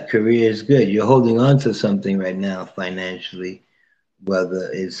 Yeah, career is good. You're holding on to something right now financially, whether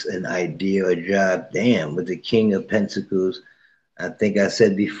it's an idea or job. Damn, with the King of Pentacles, I think I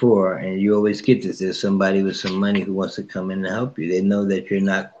said before, and you always get this, there's somebody with some money who wants to come in and help you. They know that you're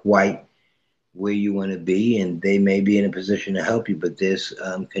not quite where you want to be, and they may be in a position to help you, but there's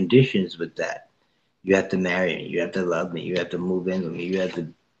conditions with that. You have to marry me. You have to love me. You have to move in with me. You have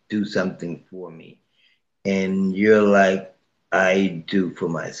to do something for me. And you're like, I do for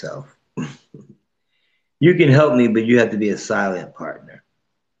myself. You can help me, but you have to be a silent partner.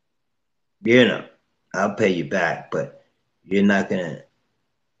 I'll pay you back, but you're not going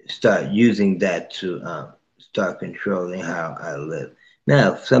to start using that to start controlling how I live.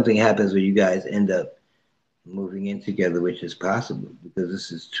 Now, if something happens where you guys end up moving in together, which is possible because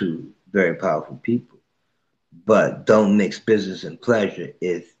this is two very powerful people, but don't mix business and pleasure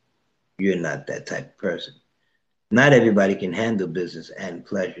if you're not that type of person. Not everybody can handle business and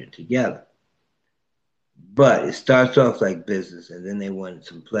pleasure together. But it starts off like business and then they want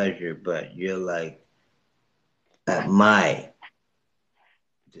some pleasure, but you're like, at my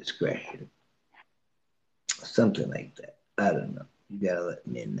discretion. something like that. I don't know. You gotta let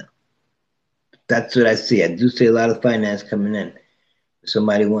me know. That's what I see. I do see a lot of finance coming in.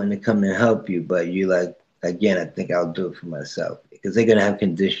 Somebody wanting to come and help you, but you like, again, I think I'll do it for myself because they're gonna have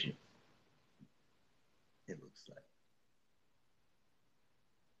condition. It looks like.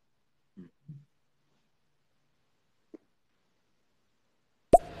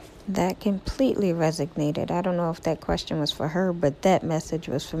 That completely resonated. I don't know if that question was for her, but that message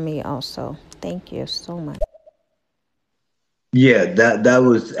was for me also. Thank you so much. Yeah, that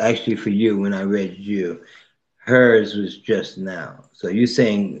was actually for you when I read you. Hers was just now. So you're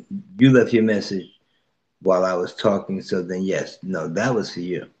saying you left your message while I was talking. So then, yes, no, that was for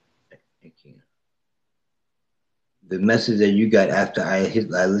you. The message that you got after I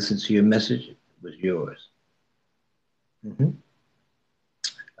listened to your message was yours.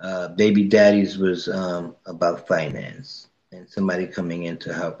 Baby Daddy's was about finance and somebody coming in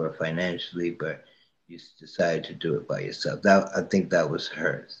to help her financially, but you decided to do it by yourself. I think that was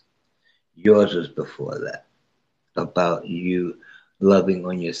hers. Yours was before that, about you loving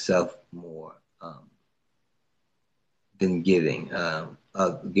on yourself more than giving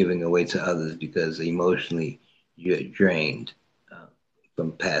away to others because emotionally you're drained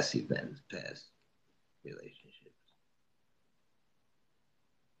from past events, past relationships.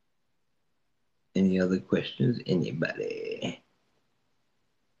 Any other questions? Anybody?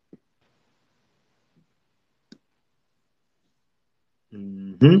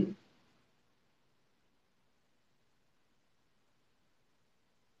 Mm-hmm.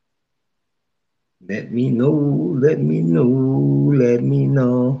 Let me know, let me know, let me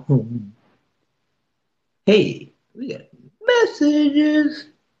know. Hey, we got messages.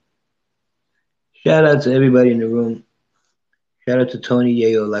 Shout out to everybody in the room. Shout out to Tony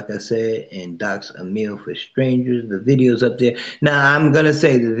Yayo, like I said, and Doc's A Meal for Strangers. The video's up there. Now, I'm going to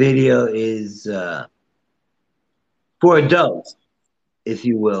say the video is for adults, if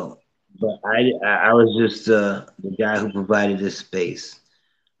you will. But I was just the guy who provided this space.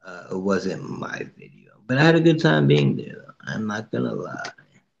 It wasn't my video. But I had a good time being there. I'm not going to lie.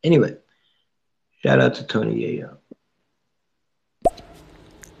 Anyway, shout out to Tony Yayo.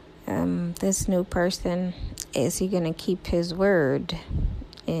 This new person, is he gonna keep his word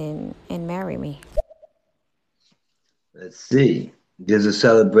and marry me? Let's see. There's a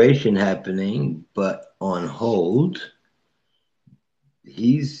celebration happening, but on hold.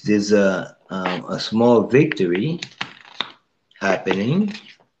 There's a small victory happening.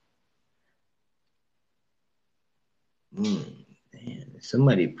 Man, is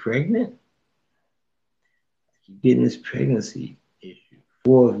somebody pregnant? I keep getting this pregnancy issue.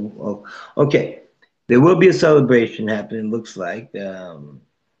 Okay. There will be a celebration happening, looks like. There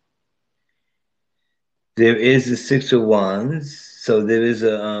is the Six of Wands, so there is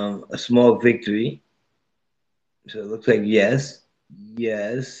a small victory. So it looks like yes,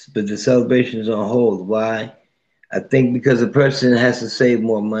 but the celebration is on hold. Why? I think because the person has to save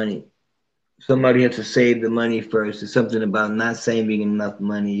more money. Somebody has to save the money first. It's something about not saving enough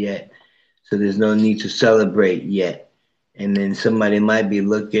money yet, so there's no need to celebrate yet. And then somebody might be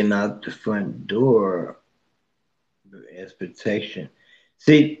looking out the front door as protection.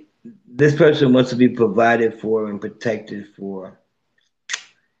 See, this person wants to be provided for and protected for,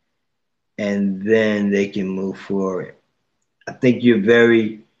 and then they can move forward. I think you're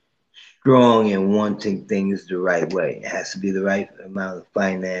very strong in wanting things the right way. It has to be the right amount of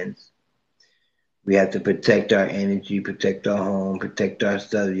finance. We have to protect our energy, protect our home, protect our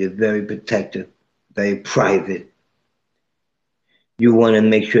stuff. You're very protective, very private. You want to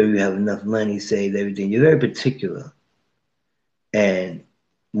make sure you have enough money saved, everything. You're very particular. And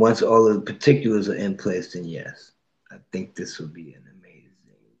once all of the particulars are in place, then yes, I think this will be an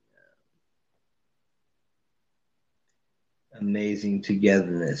amazing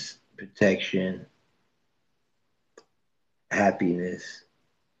togetherness, protection, happiness,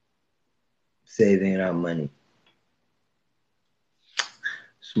 saving our money.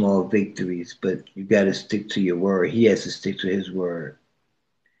 Small victories, but you got to stick to your word. He has to stick to his word.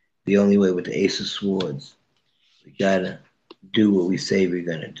 The only way with the Ace of Swords, we got to do what we say we're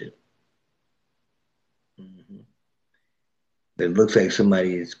going to do. But it looks like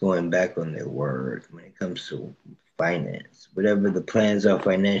somebody is going back on their word when it comes to finance. Whatever the plans are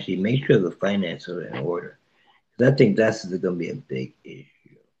financially, make sure the finances are in order. Because I think that's going to be a big issue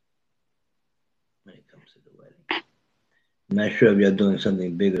when it comes to the wedding. I'm not sure if you're doing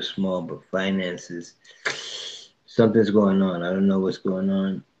something big or small, but finances, something's going on. I don't know what's going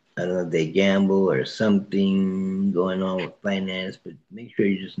on. I don't know if they gamble or something going on with finance, but make sure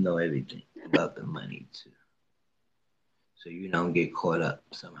you just know everything about the money too. So you don't get caught up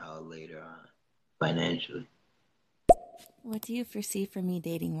somehow later on financially. What do you foresee for me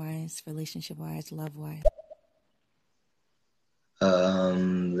dating wise, relationship wise, love wise?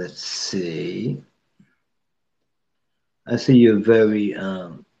 Let's see. I see you're very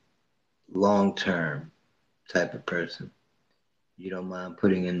long term type of person. You don't mind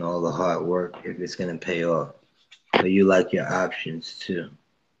putting in all the hard work if it's gonna pay off. But you like your options too.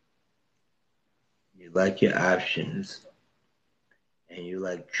 You like your options and you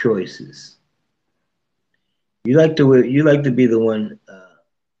like choices. You like to be the one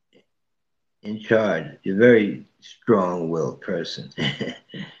in charge. You're a very strong-willed person.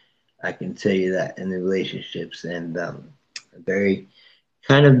 I can tell you that in the relationships, and very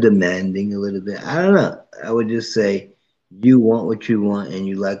kind of demanding a little bit. I don't know. I would just say you want what you want and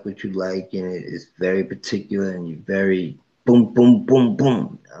you like what you like, and it's very particular, and you're very boom, boom, boom,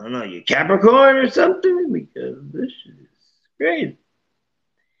 boom. I don't know. You're Capricorn or something because this is great.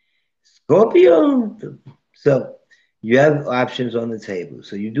 Scorpio. So you have options on the table.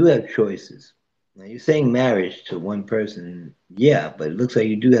 So you do have choices. Now you're saying marriage to one person, yeah, but it looks like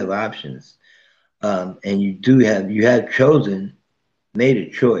you do have options, and you have chosen, made a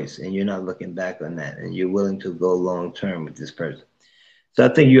choice, and you're not looking back on that, and you're willing to go long term with this person. So I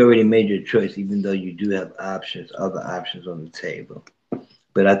think you already made your choice, even though you do have options, other options on the table.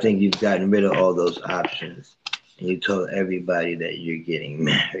 But I think you've gotten rid of all those options, and you told everybody that you're getting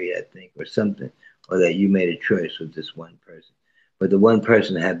married, I think, or something, or that you made a choice with this one person. But the one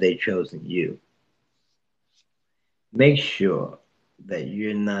person, have they chosen you? Make sure that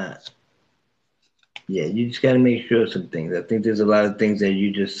you're not. Yeah, you just got to make sure of some things. I think there's a lot of things that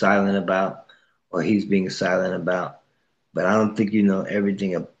you're just silent about, or he's being silent about. But I don't think you know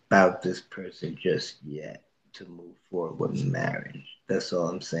everything about this person just yet to move forward with marriage. That's all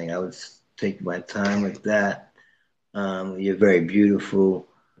I'm saying. I would take my time with that. You're very beautiful.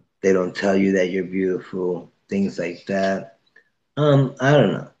 They don't tell you that you're beautiful. Things like that. I don't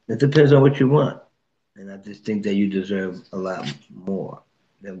know. It depends on what you want. And I just think that you deserve a lot more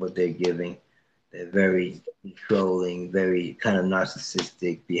than what they're giving. They're very controlling, very kind of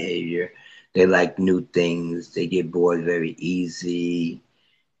narcissistic behavior. They like new things. They get bored very easy.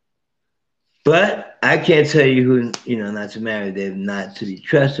 But I can't tell you who, not to marry. They're not to be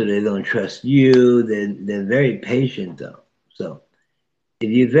trusted. They don't trust you. They're very patient though. So if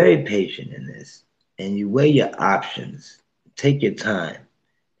you're very patient in this and you weigh your options, take your time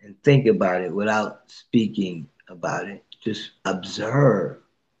and think about it without speaking about it. Just observe.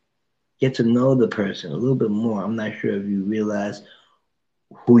 Get to know the person a little bit more. I'm not sure if you realize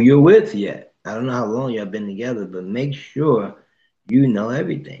who you're with yet. I don't know how long y'all been together, but make sure you know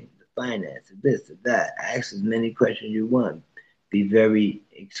everything. The finances, this, that. Ask as many questions you want. Be very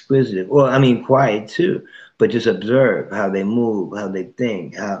exquisitive. Well, I mean quiet too, but just observe how they move, how they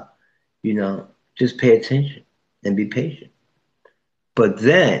think, how, just pay attention and be patient. But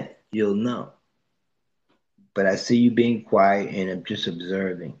then you'll know. But I see you being quiet and I'm just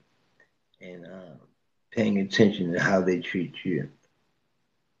observing and paying attention to how they treat you,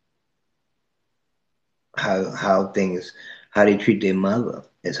 how they treat their mother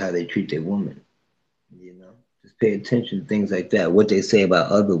is how they treat their woman. Just pay attention to things like that. What they say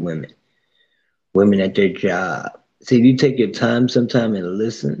about other women at their job. See, if you take your time sometime and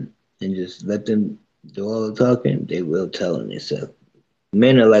listen and just let them do all the talking, they will tell on themselves.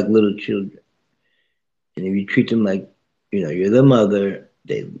 Men are like little children, and if you treat them like you're the mother,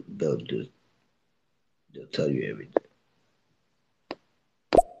 they'll tell you everything.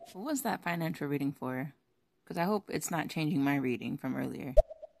 What was that financial reading for? Because I hope it's not changing my reading from earlier.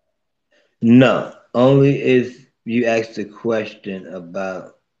 No, only if you asked a question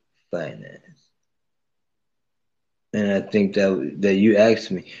about finance. And I think that you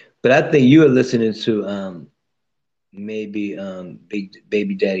asked me. But I think you were listening to maybe Big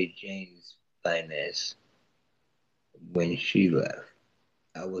Baby Daddy Jane's finance when she left.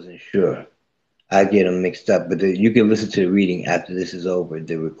 I wasn't sure. I get them mixed up, but you can listen to the reading after this is over.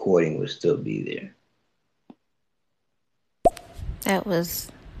 The recording will still be there. That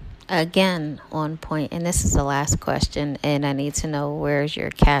was, again, on point. And this is the last question, and I need to know where's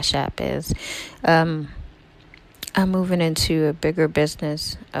your Cash App is. I'm moving into a bigger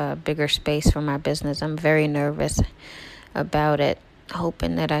business, a bigger space for my business. I'm very nervous about it,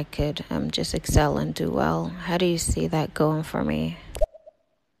 hoping that I could just excel and do well. How do you see that going for me?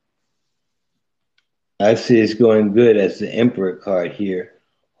 I see it's going good as the Emperor card here,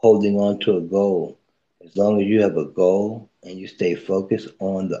 holding on to a goal. As long as you have a goal and you stay focused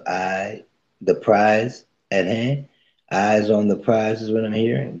on the prize at hand, eyes on the prize is what I'm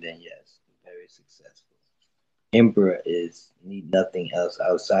hearing, then yes, very successful. Emperor need nothing else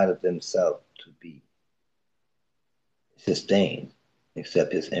outside of themselves to be sustained,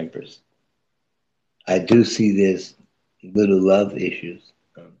 except his Empress. I do see there's little love issues,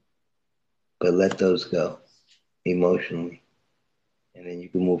 but let those go emotionally, and then you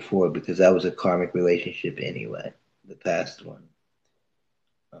can move forward because that was a karmic relationship anyway, the past one.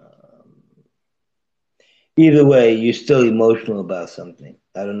 Either way, you're still emotional about something.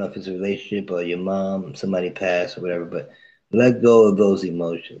 I don't know if it's a relationship or your mom, somebody passed or whatever, but let go of those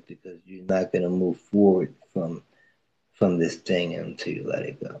emotions because you're not going to move forward from this thing until you let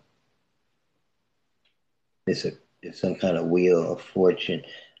it go. It's some kind of wheel of fortune.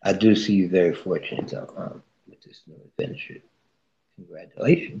 I do see you very fortunate with this new adventure.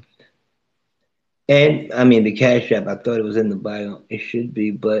 Congratulations. And I mean the Cash App, I thought it was in the bio. It should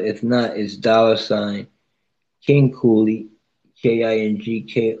be, but if not, it's $ King Cooley,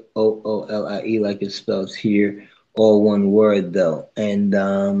 KINGKOOLIE, like it spells here, all one word though. And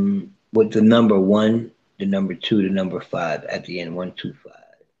with the number 1, the number 2, the number 5 at the end, 125.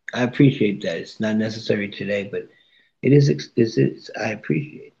 I appreciate that. It's not necessary today, but it is. I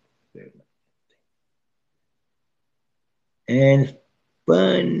appreciate it very much. And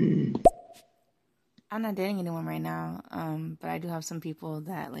fun. I'm not dating anyone right now, but I do have some people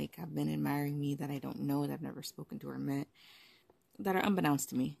that like have been admiring me that I don't know, that I've never spoken to or met, that are unbeknownst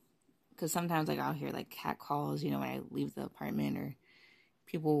to me. Because sometimes like I'll hear like cat calls, when I leave the apartment, or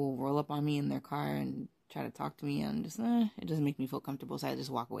people will roll up on me in their car and try to talk to me, and just it doesn't make me feel comfortable, so I just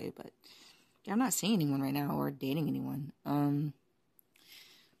walk away. But yeah, I'm not seeing anyone right now or dating anyone.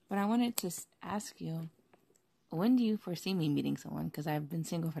 But I wanted to ask you, when do you foresee me meeting someone? Because I've been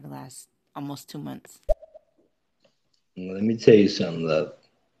single for the last almost 2 months. Well, let me tell you something, love.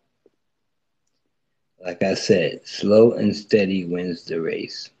 Like I said, slow and steady wins the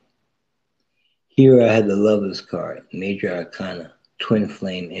race. Here I had the Lover's card, Major Arcana, Twin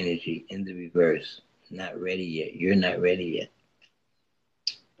Flame energy in the reverse. Not ready yet. You're not ready yet.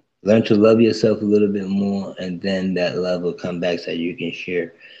 Learn to love yourself a little bit more, and then that love will come back so you can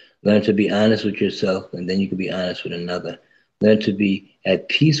share. Learn to be honest with yourself, and then you can be honest with another. Learn to be at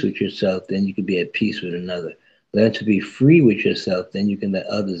peace with yourself, then you can be at peace with another. Learn to be free with yourself, then you can let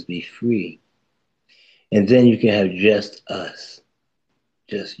others be free. And then you can have just us.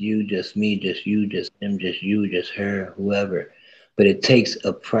 Just you, just me, just you, just him, just you, just her, whoever. But it takes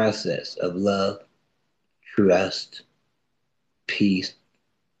a process of love, trust, peace,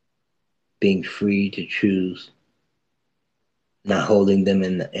 being free to choose, not holding them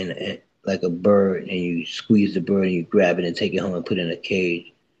in like a bird, and you squeeze the bird and you grab it and take it home and put it in a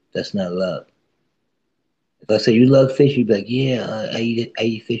cage. That's not love. If I say you love fish, you'd be like, yeah, I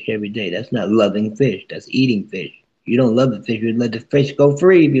eat fish every day. That's not loving fish. That's eating fish. You don't love the fish. You'd let the fish go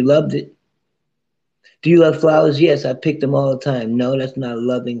free if you loved it. Do you love flowers? Yes, I pick them all the time. No, that's not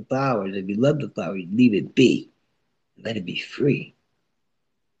loving flowers. If you love the flower, you leave it be. Let it be free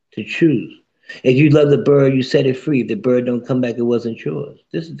to choose. If you love the bird, you set it free. If the bird don't come back, it wasn't yours.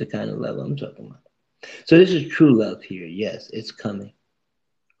 This is the kind of love I'm talking about. So this is true love here. Yes, it's coming.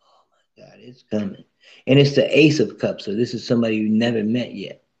 Oh my God, it's coming. And it's the Ace of Cups. So this is somebody you never met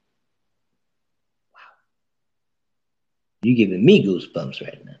yet. Wow. You're giving me goosebumps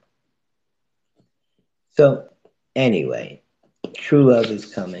right now. So anyway, true love is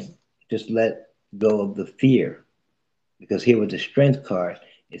coming. Just let go of the fear. Because here with the Strength card,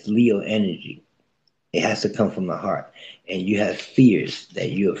 it's Leo energy. It has to come from the heart. And you have fears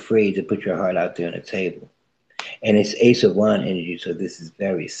that you're afraid to put your heart out there on the table. And it's Ace of Wand energy, so this is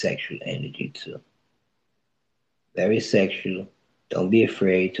very sexual energy too. Very sexual. Don't be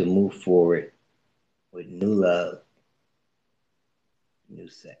afraid to move forward with new love, new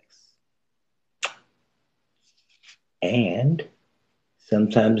sex. And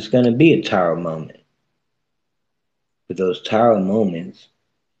sometimes it's going to be a tower moment. But those tower moments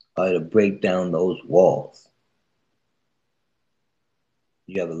are to break down those walls.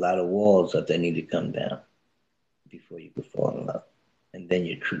 You have a lot of walls up that need to come down before you can fall in love. And then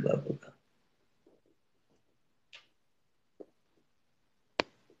your true love will come.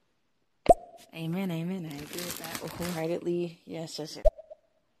 Amen, amen. I agree with that wholeheartedly. Yes, yes, yes.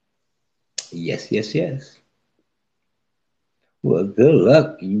 Yes, yes, yes. Well, good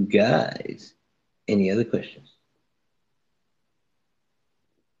luck, you guys. Any other questions?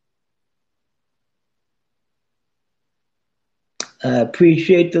 I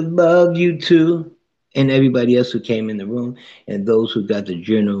appreciate the love, you two, and everybody else who came in the room, and those who got the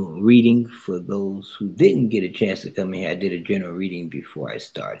general reading. For those who didn't get a chance to come in here, I did a general reading before I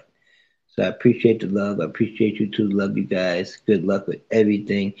started. So I appreciate the love. I appreciate you too. Love you guys. Good luck with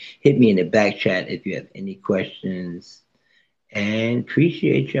everything. Hit me in the back chat if you have any questions. And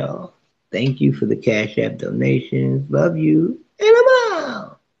appreciate y'all. Thank you for the Cash App donations. Love you. And I'm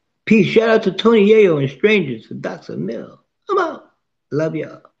out. Peace. Shout out to Tony Yayo and Strangers for Dr. Mill. I'm out. Love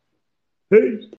y'all. Peace.